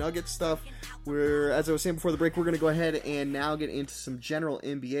into some Nugget stuff. As I was saying before the break, we're going to go ahead and now get into some general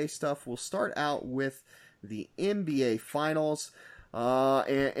NBA stuff. We'll start out with the NBA Finals.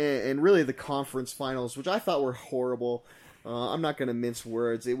 And really the conference finals, which I thought were horrible. I'm not going to mince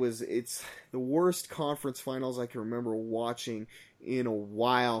words. It's the worst conference finals I can remember watching in a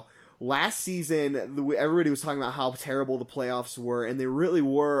while. Last season, everybody was talking about how terrible the playoffs were, and they really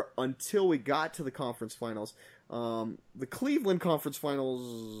were until we got to the conference finals. The Cleveland conference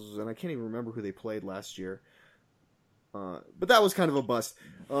finals, and I can't even remember who they played last year. But that was kind of a bust.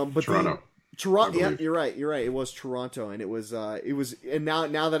 But Toronto. Toronto, yeah, you're right. It was Toronto, and it was, and now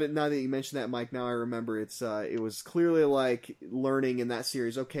that you mentioned that, Mike, now I remember it was clearly like learning in that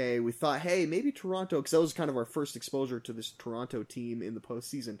series. Okay, we thought, hey, maybe Toronto, because that was kind of our first exposure to this Toronto team in the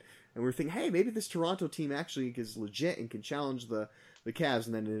postseason, and we were thinking, hey, maybe this Toronto team actually is legit and can challenge the Cavs,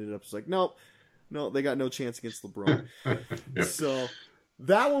 and then it ended up like, nope, they got no chance against LeBron. Yep. So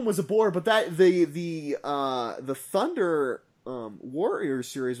that one was a bore, but that the Thunder. Warriors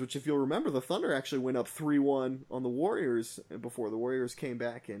series, which if you'll remember, the Thunder actually went up 3-1 on the Warriors before the Warriors came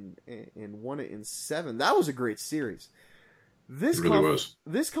back and won it in 7. That was a great series. This it really was.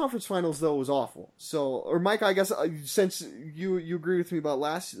 This conference finals though was awful. So, or Mike, I guess since you agree with me about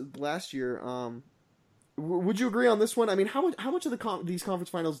last year, would you agree on this one? I mean, how much of these conference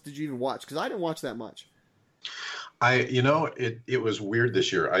finals did you even watch? Because I didn't watch that much. It was weird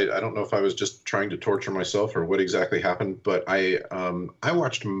this year. I don't know if I was just trying to torture myself or what exactly happened, but I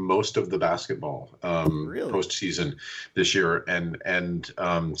watched most of the basketball really? postseason this year, and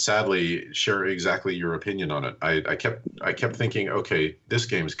sadly share exactly your opinion on it. I kept thinking, okay, this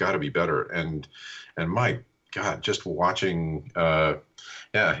game's got to be better, and my God, just watching,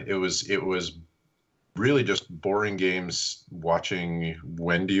 it was really just boring games watching.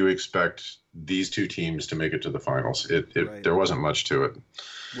 When do you expect these two teams to make it to the finals? Right. There wasn't much to it.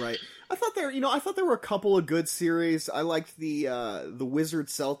 Right. I thought there were a couple of good series. I liked the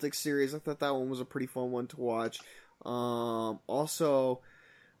Wizards Celtics series. I thought that one was a pretty fun one to watch. Also,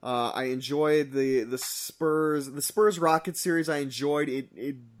 I enjoyed the Spurs Rockets series. I enjoyed it.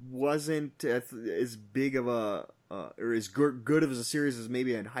 It wasn't as big of a or as good of a series as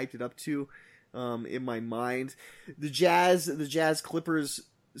maybe I'd hyped it up to. In my mind, the Jazz Clippers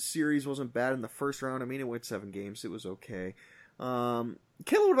series wasn't bad in the first round. I mean, it went 7 games. It was okay. Kayla,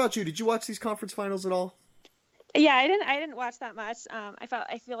 what about you? Did you watch these conference finals at all? Yeah, I didn't watch that much.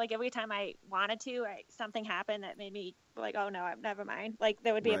 I feel like every time I wanted to, something happened that made me like, oh no, never mind. Like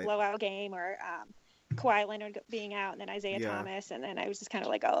there would be a blowout game or Kawhi Leonard being out, and then Isaiah Thomas, and then I was just kind of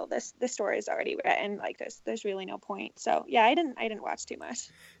like, oh, this story is already written. Like there's really no point. So yeah, I didn't watch too much.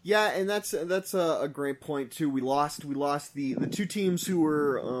 Yeah, and that's a great point too. We lost the two teams who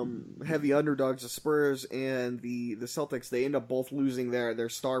were heavy underdogs, the Spurs and the Celtics. They end up both losing their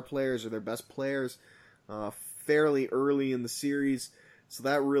star players or their best players fairly early in the series. So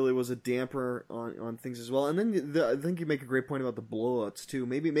that really was a damper on things as well. And then I think you make a great point about the blowouts too.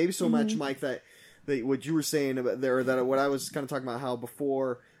 Maybe so much, Mike, that what you were saying about there, that what I was kind of talking about, how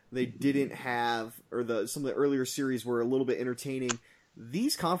before they didn't have, or some of the earlier series were a little bit entertaining.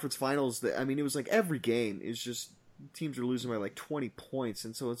 These conference finals, it was like every game is just teams are losing by like 20 points,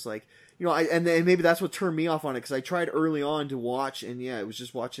 and so it's like, and maybe that's what turned me off on it, because I tried early on to watch, and yeah, it was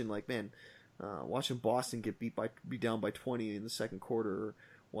just watching like, man, watching Boston get be down by 20 in the second quarter, or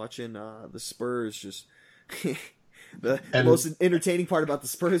watching the Spurs just. The most entertaining part about the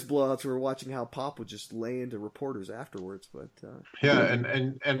Spurs blowouts were watching how Pop would just lay into reporters afterwards. But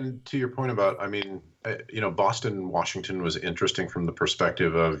and to your point about, Boston, Washington was interesting from the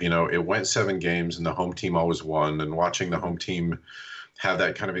perspective of, it went 7 games and the home team always won, and watching the home team have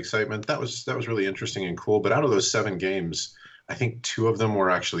that kind of excitement, that was really interesting and cool. But out of those 7 games, I think 2 of them were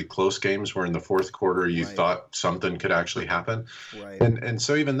actually close games, where in the fourth quarter you thought something could actually happen. Right. And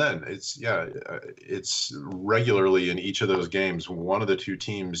so even then, it's regularly in each of those games, one of the 2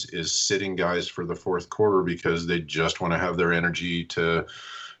 teams is sitting guys for the fourth quarter because they just want to have their energy to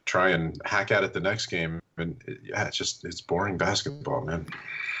try and hack at it the next game. And it's boring basketball, man.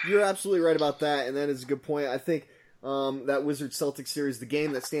 You're absolutely right about that, and that is a good point. I think that Wizards Celtics series, the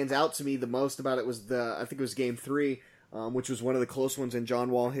game that stands out to me the most about it was Game 3. Which was one of the close ones, and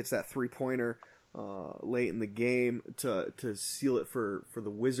John Wall hits that 3-pointer late in the game to seal it for the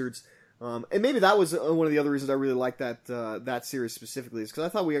Wizards. And maybe that was one of the other reasons I really liked that series specifically, is because I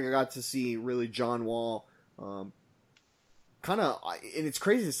thought we got to see really John Wall kind of, and it's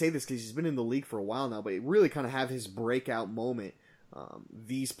crazy to say this because he's been in the league for a while now, but really kind of have his breakout moment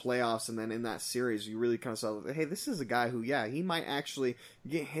these playoffs, and then in that series you really kind of saw, hey, this is a guy who, he might actually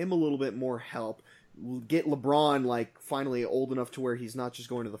get him a little bit more help, get LeBron like finally old enough to where he's not just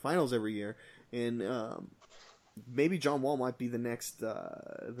going to the finals every year, and maybe John Wall might be the next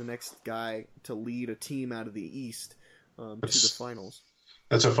guy to lead a team out of the East to the finals.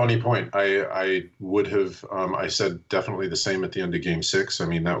 That's a funny point. I would have I said definitely the same at the end of Game 6. I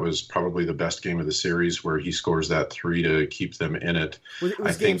mean, that was probably the best game of the series, where he scores that 3 to keep them in it. It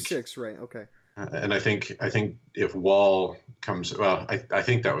was Game 6, right? Okay. And I think if Wall comes, well, I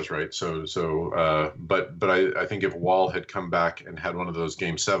think that was right. But I think if Wall had come back and had one of those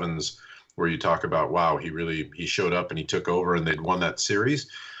Game 7s where you talk about, wow, he showed up and he took over and they'd won that series,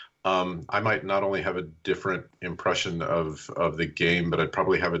 I might not only have a different impression of the game, but I'd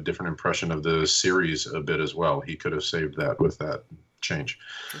probably have a different impression of the series a bit as well. He could have saved that with that change.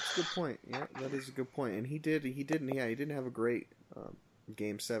 That's a good point. Yeah, that is a good point. And he didn't have a great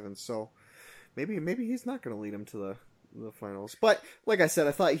Game 7, so maybe he's not going to lead him to the finals. But like I said,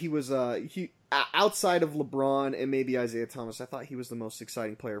 I thought he was outside of LeBron and maybe Isaiah Thomas, I thought he was the most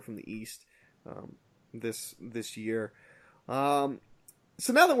exciting player from the East this year.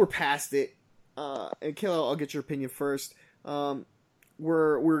 So now that we're past it, and Kayla, I'll get your opinion first.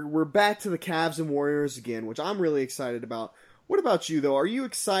 We're back to the Cavs and Warriors again, which I'm really excited about. What about you, though? Are you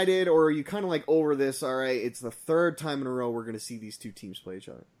excited, or are you kind of like over this? All right, it's the third time in a row we're going to see these two teams play each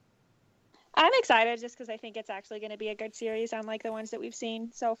other. I'm excited just because I think it's actually going to be a good series, unlike the ones that we've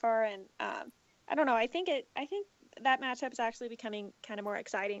seen so far. And I don't know. I think that matchup is actually becoming kind of more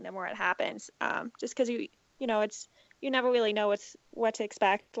exciting the more it happens. Just because you never really know what to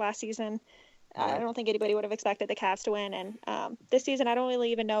expect last season. I don't think anybody would have expected the Cavs to win, and this season I don't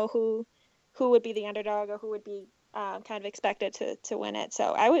really even know who would be the underdog or who would be kind of expected to win it.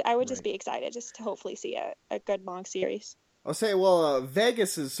 So I would just be excited just to hopefully see a good long series. I'll say, well,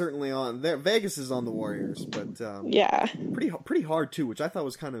 Vegas is certainly on there. Vegas is on the Warriors, but yeah, pretty hard too, which I thought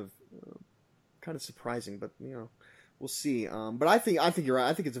was kind of surprising. But we'll see. But I think you're right.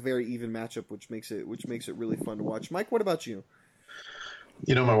 I think it's a very even matchup, which makes it really fun to watch. Mike, what about you?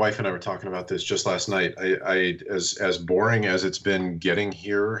 My wife and I were talking about this just last night. I as boring as it's been getting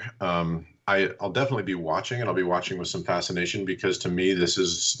here, I'll definitely be watching, and I'll be watching with some fascination, because to me this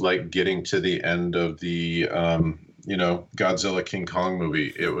is like getting to the end of the Godzilla King Kong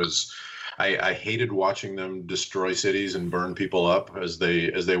movie. It was, I hated watching them destroy cities and burn people up as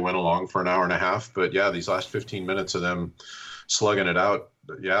they went along for an hour and a half. But yeah, these last 15 minutes of them slugging it out,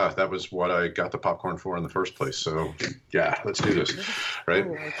 yeah, that was what I got the popcorn for in the first place. So yeah, let's do this, right? I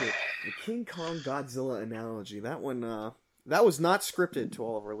like it. The King Kong Godzilla analogy. That one, that was not scripted to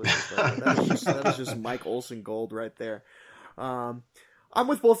all of our listeners. That was just Mike Olson gold right there. I'm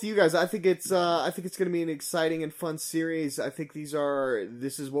with both of you guys. I think it's going to be an exciting and fun series. I think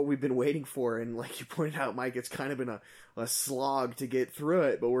this is what we've been waiting for, and like you pointed out, Mike, it's kind of been a slog to get through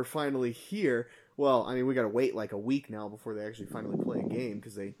it, but we're finally here. Well, I mean, we got to wait like a week now before they actually finally play a game,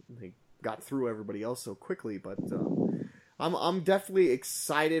 because they got through everybody else so quickly. But I'm definitely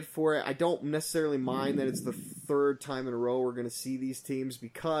excited for it. I don't necessarily mind that it's the third time in a row we're going to see these teams,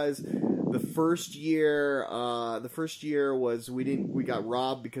 because the first year was we got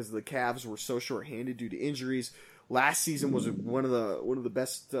robbed because the Cavs were so shorthanded due to injuries. Last season was one of the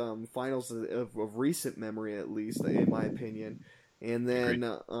best finals of recent memory, at least in my opinion. And then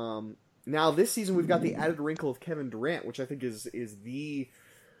now this season we've got the added wrinkle of Kevin Durant, which I think is the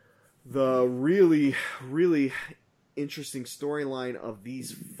really, really interesting storyline of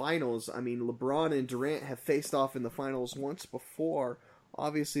these finals. I mean, LeBron and Durant have faced off in the finals once before.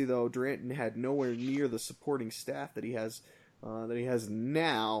 Obviously, though, Durant had nowhere near the supporting staff that he has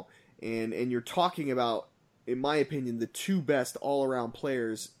now, and you're talking about, in my opinion, the two best all-around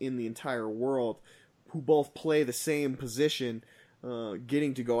players in the entire world, who both play the same position,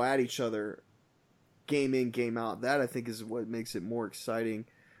 getting to go at each other, game in, game out. That, I think, is what makes it more exciting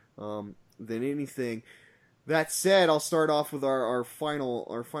than anything. That said, I'll start off with our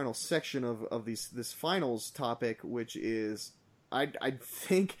final section of this finals topic, which is I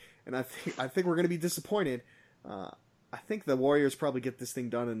think we're going to be disappointed. I think the Warriors probably get this thing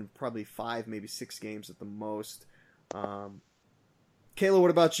done in probably 5, maybe 6 games at the most. Kayla,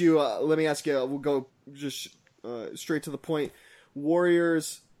 what about you? Let me ask you. We'll go just straight to the point.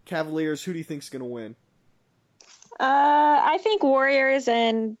 Warriors, Cavaliers. Who do you think is going to win? I think Warriors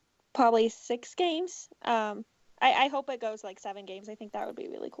in probably 6 games. I hope it goes like 7 games. I think that would be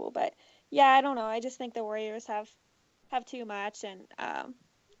really cool. But yeah, I don't know. I just think the Warriors have too much, and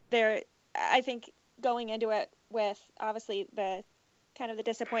I think going into it with obviously the kind of the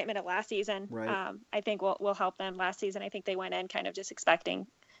disappointment of last season, right. I think will help them. Last season, I think they went in kind of just expecting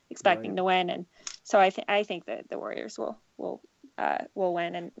right. to win, and so I think that the Warriors will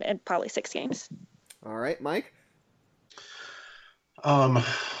win in probably 6 games. All right, Mike. I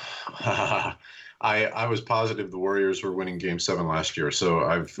was positive the Warriors were winning Game 7 last year, so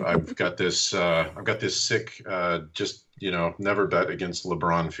I've got this sick just never bet against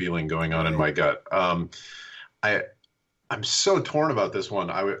LeBron feeling going on in my gut. I'm so torn about this one.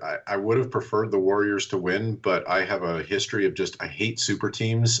 I would have preferred the Warriors to win, but I have a history of I hate super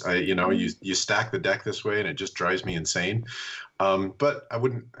teams. You stack the deck this way and it just drives me insane. But I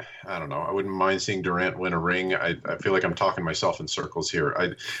wouldn't mind seeing Durant win a ring. I feel like I'm talking myself in circles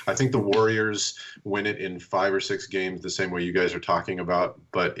here. I think the Warriors win it in 5 or 6 games the same way you guys are talking about.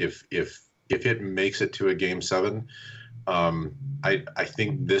 But if it makes it to a Game 7, I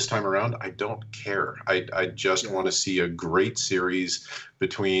think this time around, I don't care. I just want to see a great series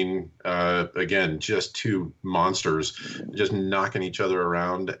between, again, just 2 monsters just knocking each other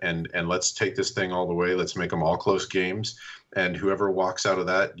around, and let's take this thing all the way. Let's make them all close games. And whoever walks out of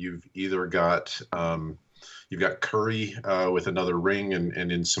that, you've either got You've got Curry with another ring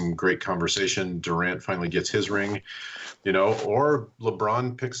and in some great conversation. Durant finally gets his ring, or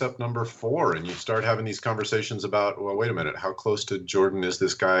LeBron picks up number 4 and you start having these conversations about, well, wait a minute, how close to Jordan is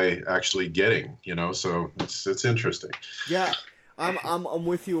this guy actually getting? So it's interesting. Yeah. I'm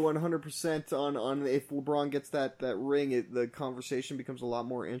with you 100% on if LeBron gets that ring, the conversation becomes a lot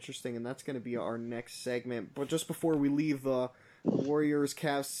more interesting, and that's going to be our next segment. But just before we leave the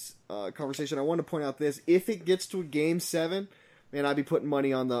Warriors-Cavs conversation, I want to point out this: if it gets to a Game 7, man, I'd be putting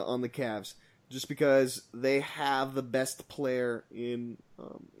money on the Cavs just because they have the best player in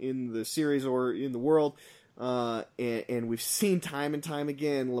the series or in the world. And we've seen time and time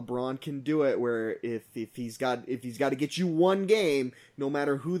again, LeBron can do it. Where if he's got to get you one game, no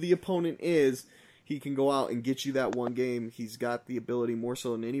matter who the opponent is, he can go out and get you that one game. He's got the ability, more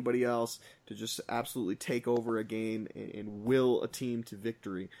so than anybody else, to just absolutely take over a game and will a team to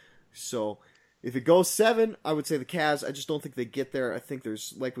victory. So if it goes 7, I would say the Cavs. I just don't think they get there. I think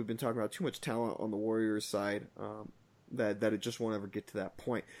there's, like we've been talking about, too much talent on the Warriors side. That it just won't ever get to that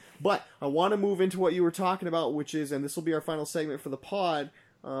point. But I want to move into what you were talking about, which is, and this will be our final segment for the pod,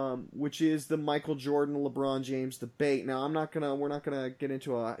 which is the Michael Jordan, LeBron James debate. Now, we're not gonna get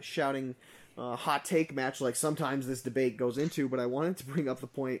into a shouting hot take match like sometimes this debate goes into, but I wanted to bring up the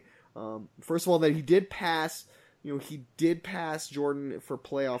point, first of all, that he did pass Jordan for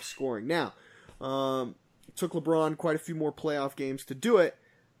playoff scoring. Now, it took LeBron quite a few more playoff games to do it.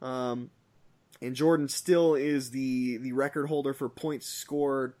 And Jordan still is the record holder for points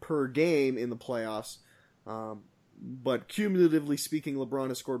scored per game in the playoffs. But cumulatively speaking, LeBron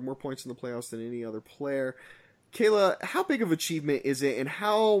has scored more points in the playoffs than any other player. Kayla, how big of an achievement is it, and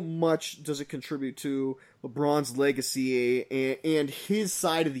how much does it contribute to LeBron's legacy and his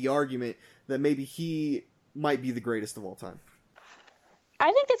side of the argument that maybe he might be the greatest of all time?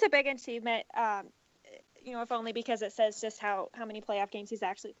 I think it's a big achievement. If only because it says just how many playoff games he's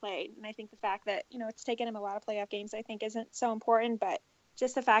actually played. And I think the fact that, it's taken him a lot of playoff games, I think isn't so important, but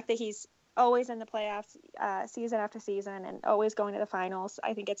just the fact that he's always in the playoffs season after season and always going to the finals,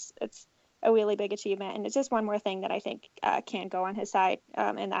 I think it's a really big achievement. And it's just one more thing that I think can go on his side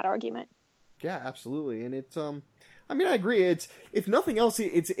in that argument. Yeah, absolutely. And it's, I agree. It's, if nothing else,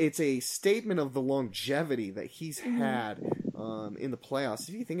 it's a statement of the longevity that he's had in the playoffs.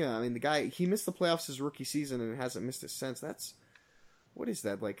 If you think of it, the guy, he missed the playoffs his rookie season and hasn't missed it since. What is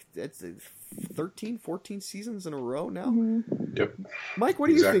that? Like, that's 13, 14 seasons in a row now? Mm-hmm. Yep. Mike, what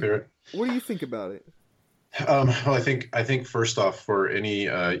do you think? Right. What do you think about it? Well, I think first off, for any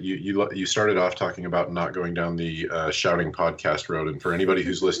you started off talking about not going down the shouting podcast road, and for anybody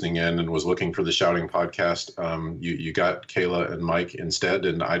who's listening in and was looking for the shouting podcast, you got Kayla and Mike instead,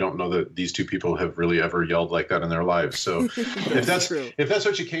 and I don't know that these two people have really ever yelled like that in their lives. So if that's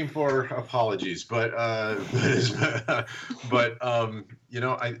what you came for, apologies. But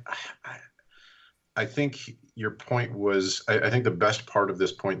I think your point was, I think the best part of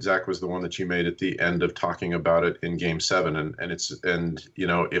this point, Zach, was the one that you made at the end of talking about it in Game 7. And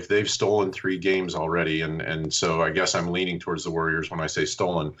if they've stolen 3 games already, and so I guess I'm leaning towards the Warriors when I say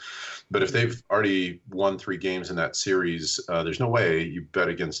stolen, but if they've already won 3 games in that series, there's no way you bet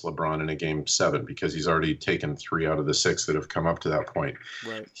against LeBron in a Game 7 because he's already taken 3 out of the 6 that have come up to that point.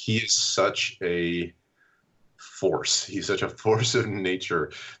 Right. He is such a force. He's such a force of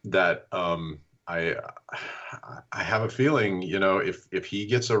nature that, I have a feeling, if he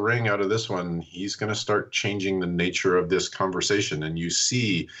gets a ring out of this one, he's going to start changing the nature of this conversation. And you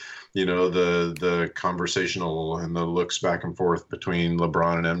see, the conversational and the looks back and forth between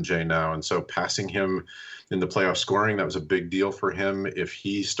LeBron and MJ now. And so passing him in the playoff scoring, that was a big deal for him. If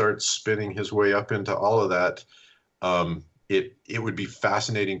he starts spinning his way up into all of that, it would be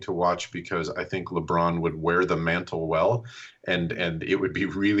fascinating to watch because I think LeBron would wear the mantle well, and it would be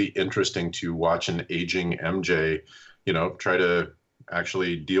really interesting to watch an aging MJ, try to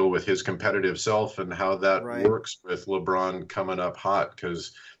actually deal with his competitive self and how that works with LeBron coming up hot,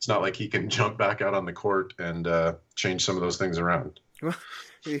 because it's not like he can jump back out on the court and change some of those things around.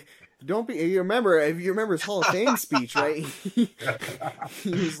 If you remember his Hall of Fame speech, right? He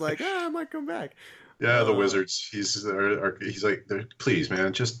was like, I might come back. Yeah, the Wizards. He's like, please,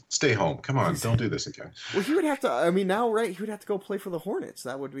 man, just stay home. Come on, don't do this again. Well, he would have to. Now, right? He would have to go play for the Hornets.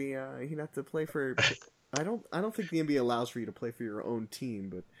 That would be. He'd have to play for. I don't think the NBA allows for you to play for your own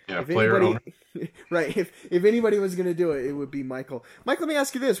team, but yeah, player own. Right? If anybody was going to do it, it would be Michael. Mike, let me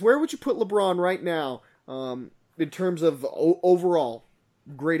ask you this: where would you put LeBron right now, in terms of overall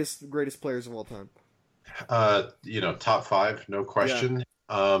greatest players of all time? Top 5, no question.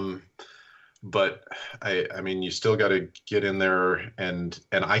 Yeah. But I mean, you still got to get in there, and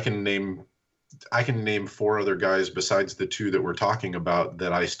I can name I can name 4 other guys besides the 2 that we're talking about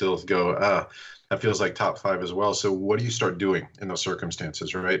that I still go, that feels like top 5 as well. So what do you start doing in those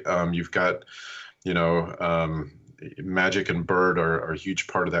circumstances, right? You've got, Magic and Bird are a huge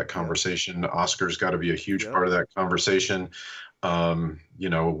part of that conversation. Oscar's got to be a huge part of that conversation.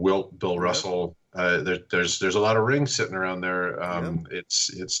 Wilt, Bill Russell. There's a lot of rings sitting around there.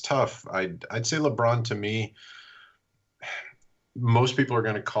 It's tough. I'd say LeBron, to me, most people are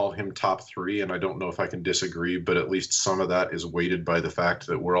going to call him top 3, and I don't know if I can disagree, but at least some of that is weighted by the fact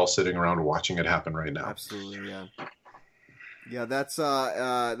that we're all sitting around watching it happen right now. Absolutely, yeah. Yeah, that's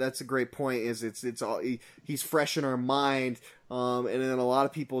a great point. It's all he's fresh in our mind, and then a lot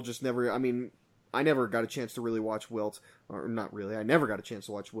of people just never. I mean, I never got a chance to really watch Wilt, or not really. I never got a chance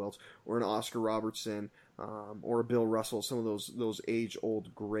to watch Wilt or an Oscar Robertson or a Bill Russell. Some of those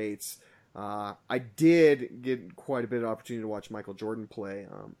age-old greats. I did get quite a bit of opportunity to watch Michael Jordan play,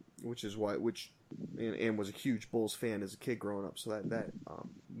 which was a huge Bulls fan as a kid growing up. So that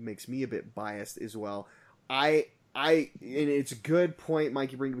makes me a bit biased as well. And it's a good point,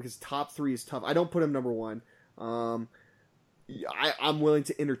 Mike, you bring, because top 3 is tough. I don't put him number 1. I'm willing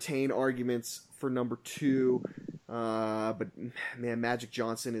to entertain arguments for number 2, but man, Magic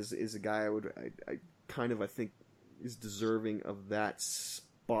Johnson is a guy I think is deserving of that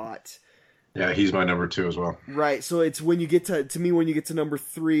spot. Yeah, he's my number 2 as well. Right, so it's when you get to number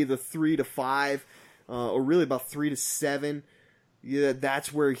 3, the 3 to 5, or really about 3 to 7. Yeah,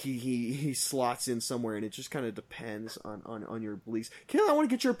 that's where he slots in somewhere, and it just kind of depends on your beliefs. Kayla, I want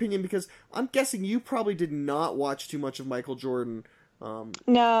to get your opinion because I'm guessing you probably did not watch too much of Michael Jordan.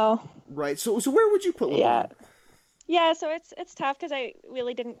 No. Right. So where would you put LeBron? Yeah. So it's tough because I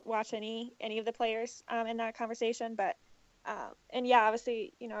really didn't watch any of the players in that conversation, but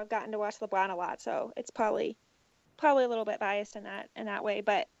obviously I've gotten to watch LeBron a lot, so it's probably a little bit biased in that way.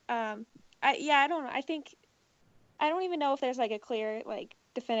 But I don't know. I don't even know if there's like a clear, like,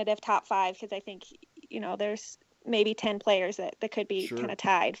 definitive top 5, because I think, there's maybe 10 players that could be kind of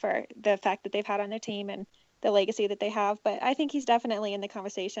tied for the fact that they've had on their team and the legacy that they have. But I think he's definitely in the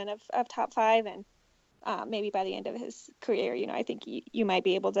conversation of top 5, and maybe by the end of his career, I think you might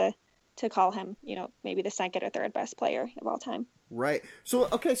be able to call him, maybe the 2nd or 3rd best player of all time. Right. So,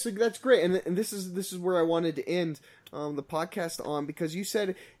 okay, so that's great. And this is where I wanted to end the podcast on, because you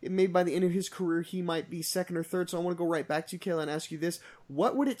said maybe by the end of his career, he might be 2nd or 3rd. So I want to go right back to you, Kayla, and ask you this.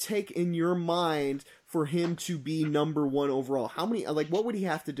 What would it take in your mind for him to be number 1 overall? What would he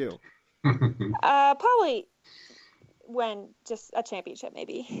have to do? Probably win just a championship,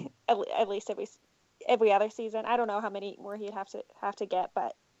 maybe at least every other season. I don't know how many more he'd have to get,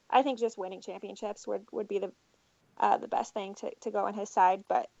 but I think just winning championships would be the best thing to go on his side.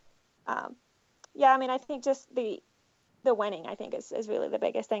 But I think just the winning, I think, is really the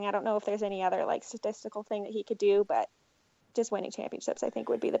biggest thing. I don't know if there's any other like statistical thing that he could do, but just winning championships, I think,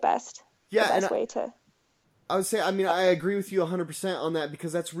 would be the best way to. I would say, I agree with you 100% on that,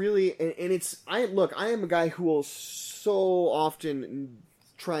 because that's really, I am a guy who will so often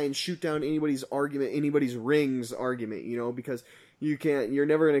try and shoot down anybody's rings argument, because you're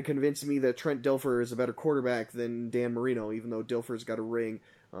never going to convince me that Trent Dilfer is a better quarterback than Dan Marino, even though Dilfer's got a ring,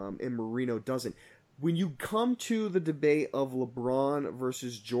 and Marino doesn't. When you come to the debate of LeBron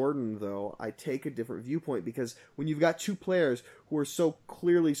versus Jordan, though, I take a different viewpoint, because when you've got 2 players who are so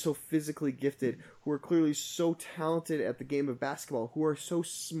clearly so physically gifted, who are clearly so talented at the game of basketball, who are so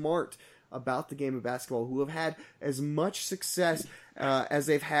smart about the game of basketball, who have had as much success as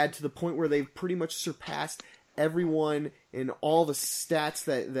they've had, to the point where they've pretty much surpassed everyone in all the stats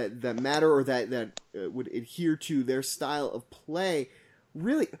that matter, or that would adhere to their style of play.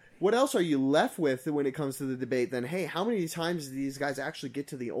 Really, what else are you left with when it comes to the debate then? Hey, how many times did these guys actually get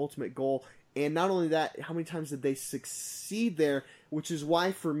to the ultimate goal? And not only that, how many times did they succeed there? Which is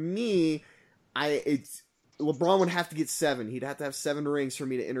why, for me, LeBron would have to get 7. He'd have to have 7 rings for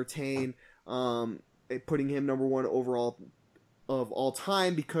me to entertain putting him number 1 overall of all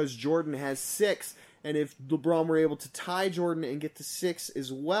time, because Jordan has 6. And if LeBron were able to tie Jordan and get to 6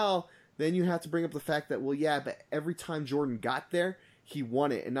 as well, then you have to bring up the fact that, but every time Jordan got there, he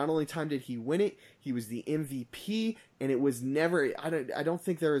won it. And not only time did he win it, he was the MVP, and it was never, I don't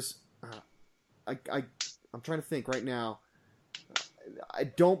think there was, I'm trying to think right now. I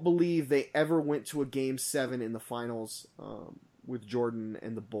don't believe they ever went to a Game 7 in the finals with Jordan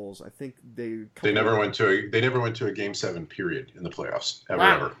and the Bulls. I think they never went to a Game 7 period in the playoffs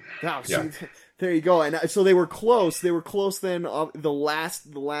ever. Wow. Yeah. See, there you go. And so they were close. They were close then. The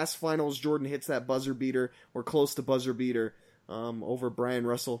last finals, Jordan hits that buzzer beater, or close to buzzer beater, over Brian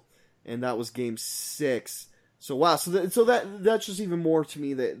Russell, and that was Game 6. So wow, so that's just even more to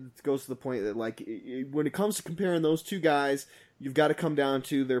me that goes to the point that like when it comes to comparing those two guys, you've got to come down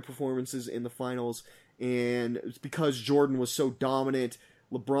to their performances in the finals, and it's because Jordan was so dominant,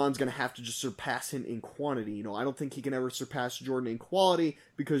 LeBron's going to have to just surpass him in quantity. You know, I don't think he can ever surpass Jordan in quality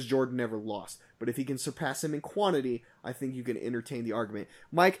because Jordan never lost. But if he can surpass him in quantity, I think you can entertain the argument.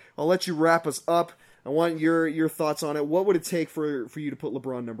 Mike, I'll let you wrap us up. I want your thoughts on it. What would it take for you to put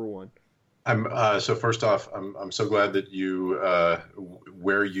LeBron number one? So first off, I'm so glad that you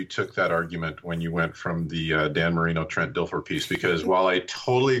where you took that argument when you went from the Dan Marino, Trent Dilfer piece, because while I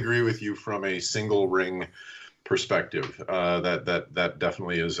totally agree with you from a single ring perspective, that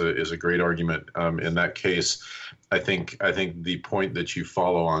definitely is a great argument. In that case, I think the point that you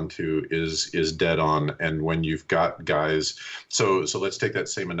follow on to is dead on. And when you've got guys, so let's take that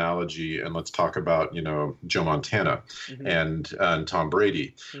same analogy and let's talk about, you know, Joe Montana and Tom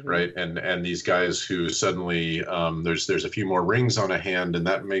Brady, right? And these guys who suddenly there's a few more rings on a hand, and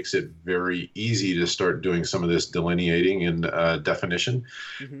that makes it very easy to start doing some of this delineating and definition.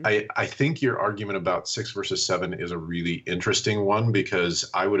 I think your argument about 6 versus 7 is a really interesting one, because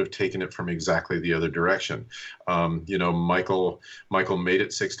I would have taken it from exactly the other direction. You know, Michael made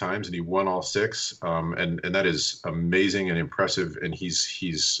it 6 times and he won all 6, and that is amazing and impressive. And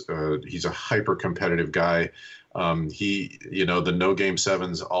he's a hyper competitive guy. He, you know, the no game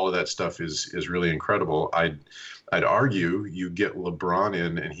 7s, all of that stuff is really incredible. I'd argue you get LeBron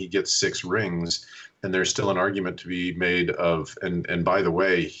in and he gets 6 rings, and there's still an argument to be made of, and by the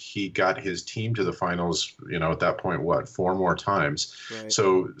way, he got his team to the finals, you know, at that point, 4 more times. Right.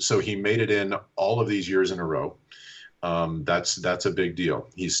 So he made it in all of these years in a row. That's a big deal.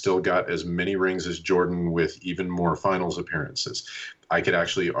 He's still got as many rings as Jordan with even more finals appearances. I could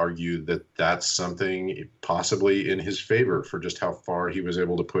actually argue that that's something possibly in his favor for just how far he was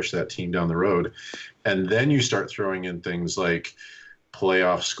able to push that team down the road. And then you start throwing in things like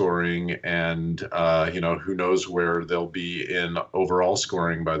playoff scoring and, you know, who knows where they'll be in overall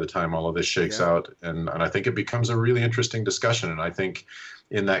scoring by the time all of this shakes out. And I think it becomes a really interesting discussion. And I think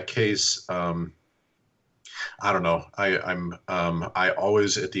in that case, I don't know. I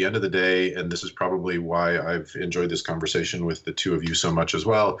always, at the end of the day, and this is probably why I've enjoyed this conversation with the two of you so much as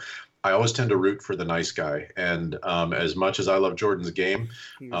well, I always tend to root for the nice guy. And as much as I love Jordan's game,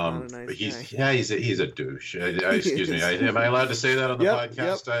 he's a douche. Excuse me. Am I allowed to say that on the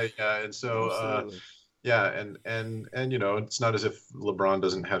podcast? And you know, it's not as if LeBron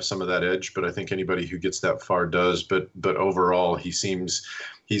doesn't have some of that edge, but I think anybody who gets that far does. But overall, he seems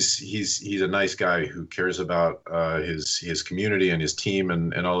he's a nice guy who cares about his community and his team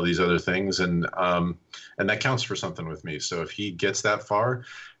and all of these other things, and that counts for something with me. So if he gets that far,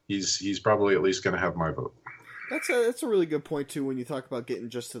 he's probably at least going to have my vote. That's a really good point too when you talk about getting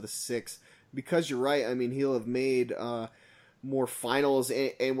just to the 6, because you're right. I mean, he'll have made more finals,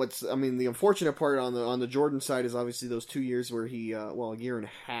 and the unfortunate part on the Jordan side is obviously those 2 years where he a year and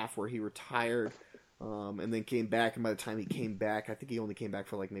a half where he retired, and then came back, and by the time he came back, I think he only came back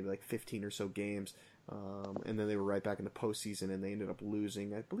for maybe 15 or so games, and then they were right back in the postseason, and they ended up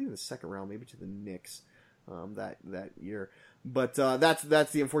losing, I believe, in the second round, maybe to the Knicks that year. But that's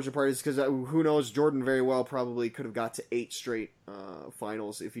the unfortunate part, is because who knows, Jordan very well probably could have got to 8 straight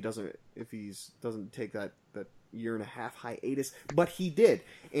finals if he doesn't take that year and a half hiatus, but he did,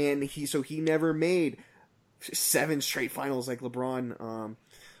 and he never made 7 straight finals like LeBron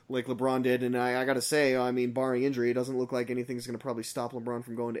did. And I gotta say, I mean, barring injury, it doesn't look like anything's going to probably stop LeBron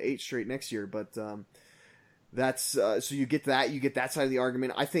from going to 8 straight next year. But that's so you get that side of the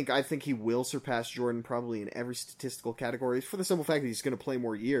argument. I think he will surpass Jordan probably in every statistical category, for the simple fact that he's going to play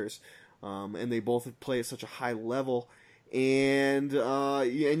more years, and they both play at such a high level. And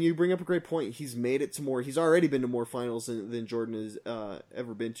you bring up a great point. He's made it to more. He's already been to more finals than Jordan has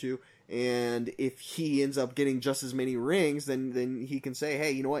ever been to. And if he ends up getting just as many rings, then he can say,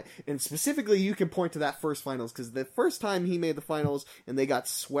 hey, you know what? And specifically, you can point to that first finals, because the first time he made the finals and they got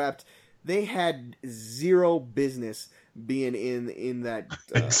swept, they had zero business being in that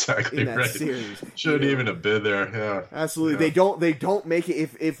exactly in that series. Shouldn't even have been there. Yeah, absolutely. Yeah. They don't make it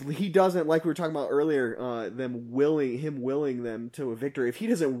if he doesn't, like we were talking about earlier, him willing them to a victory. If he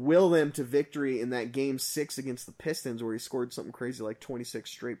doesn't will them to victory in that game 6 against the Pistons, where he scored something crazy like 26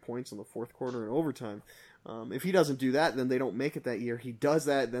 straight points in the fourth quarter and overtime. If he doesn't do that, then they don't make it that year. He does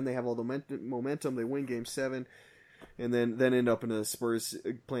that, then they have all the momentum. They win Game 7. And then end up in the Spurs,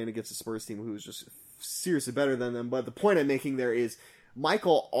 playing against the Spurs team who's just seriously better than them. But the point I'm making there is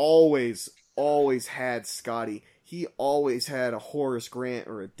Michael always had Scottie. He always had a Horace Grant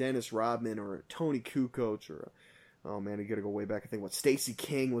or a Dennis Rodman or a Tony Kukoc or oh man, you got to go way back. I think Stacey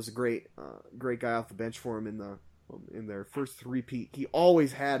King was a great guy off the bench for him in their first three-peat. He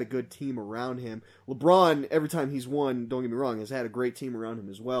always had a good team around him. LeBron, every time he's won, don't get me wrong, has had a great team around him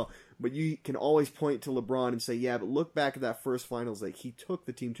as well. But you can always point to LeBron and say, yeah, but look back at that first finals. Like, he took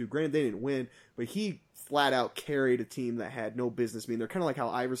the team to. Granted, they didn't win, but he flat out carried a team that had no business being there. Kind of like how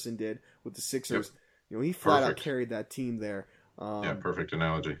Iverson did with the Sixers. Yep. You know, he flat out carried that team there. Yeah, perfect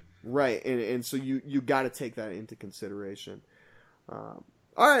analogy. Right, and so you got to take that into consideration. All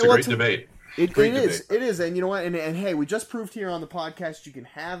right, it's a great debate. It is, and you know what? And hey, we just proved here on the podcast you can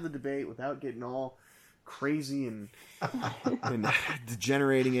have the debate without getting all crazy and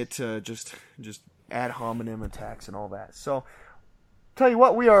degenerating it to just ad hominem attacks and all that. So, tell you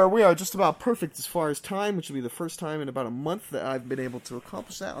what, we are just about perfect as far as time, which will be the first time in about a month that I've been able to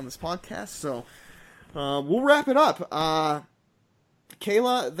accomplish that on this podcast. So, we'll wrap it up.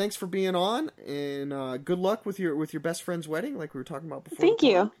 Kayla, thanks for being on, and good luck with your best friend's wedding, like we were talking about before. Thank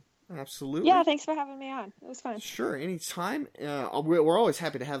you. Absolutely. Yeah, thanks for having me on. It was fun. Sure, anytime. We're always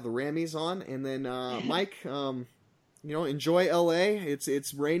happy to have the Rammies on, and then Mike, enjoy LA.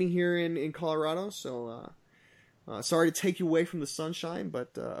 It's raining here in Colorado, so sorry to take you away from the sunshine, but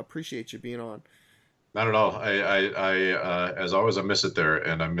appreciate you being on. Not at all. I as always, I miss it there,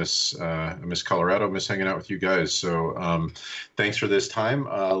 and I miss Colorado. I miss hanging out with you guys. So, thanks for this time.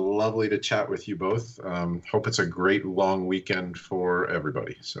 Lovely to chat with you both. Hope it's a great long weekend for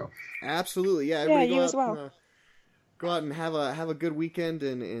everybody. So, absolutely, yeah. Yeah, you as well. Go out and have a good weekend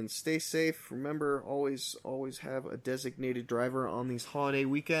and stay safe. Remember, always have a designated driver on these holiday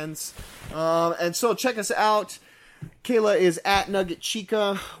weekends. And so check us out. Kayla is at Nugget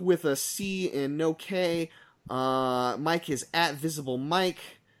Chica with a C and no K. Mike is at Visible Mike.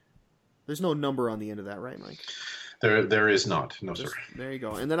 There's no number on the end of that, right, Mike? There is not. No, sir. There you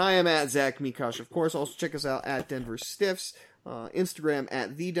go. And then I am at Zach Mikosh. Of course, also check us out at Denver Stiffs. Instagram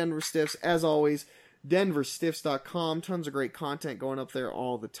at The Denver Stiffs. As always, denverstiffs.com. Tons of great content going up there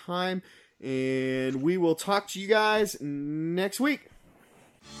all the time. And we will talk to you guys next week.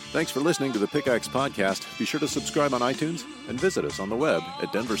 Thanks for listening to the Pickaxe Podcast. Be sure to subscribe on iTunes and visit us on the web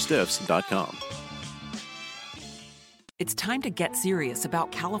at denverstiffs.com. It's time to get serious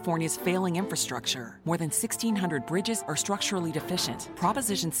about California's failing infrastructure. More than 1,600 bridges are structurally deficient.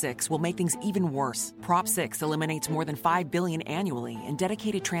 Proposition 6 will make things even worse. Prop 6 eliminates more than $5 billion annually in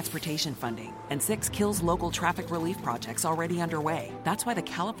dedicated transportation funding. And 6 kills local traffic relief projects already underway. That's why the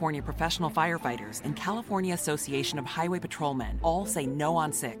California Professional Firefighters and California Association of Highway Patrolmen all say no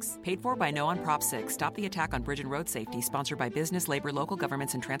on 6. Paid for by No on Prop 6. Stop the attack on bridge and road safety. Sponsored by business, labor, local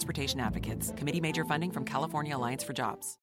governments, and transportation advocates. Committee major funding from California Alliance for Jobs.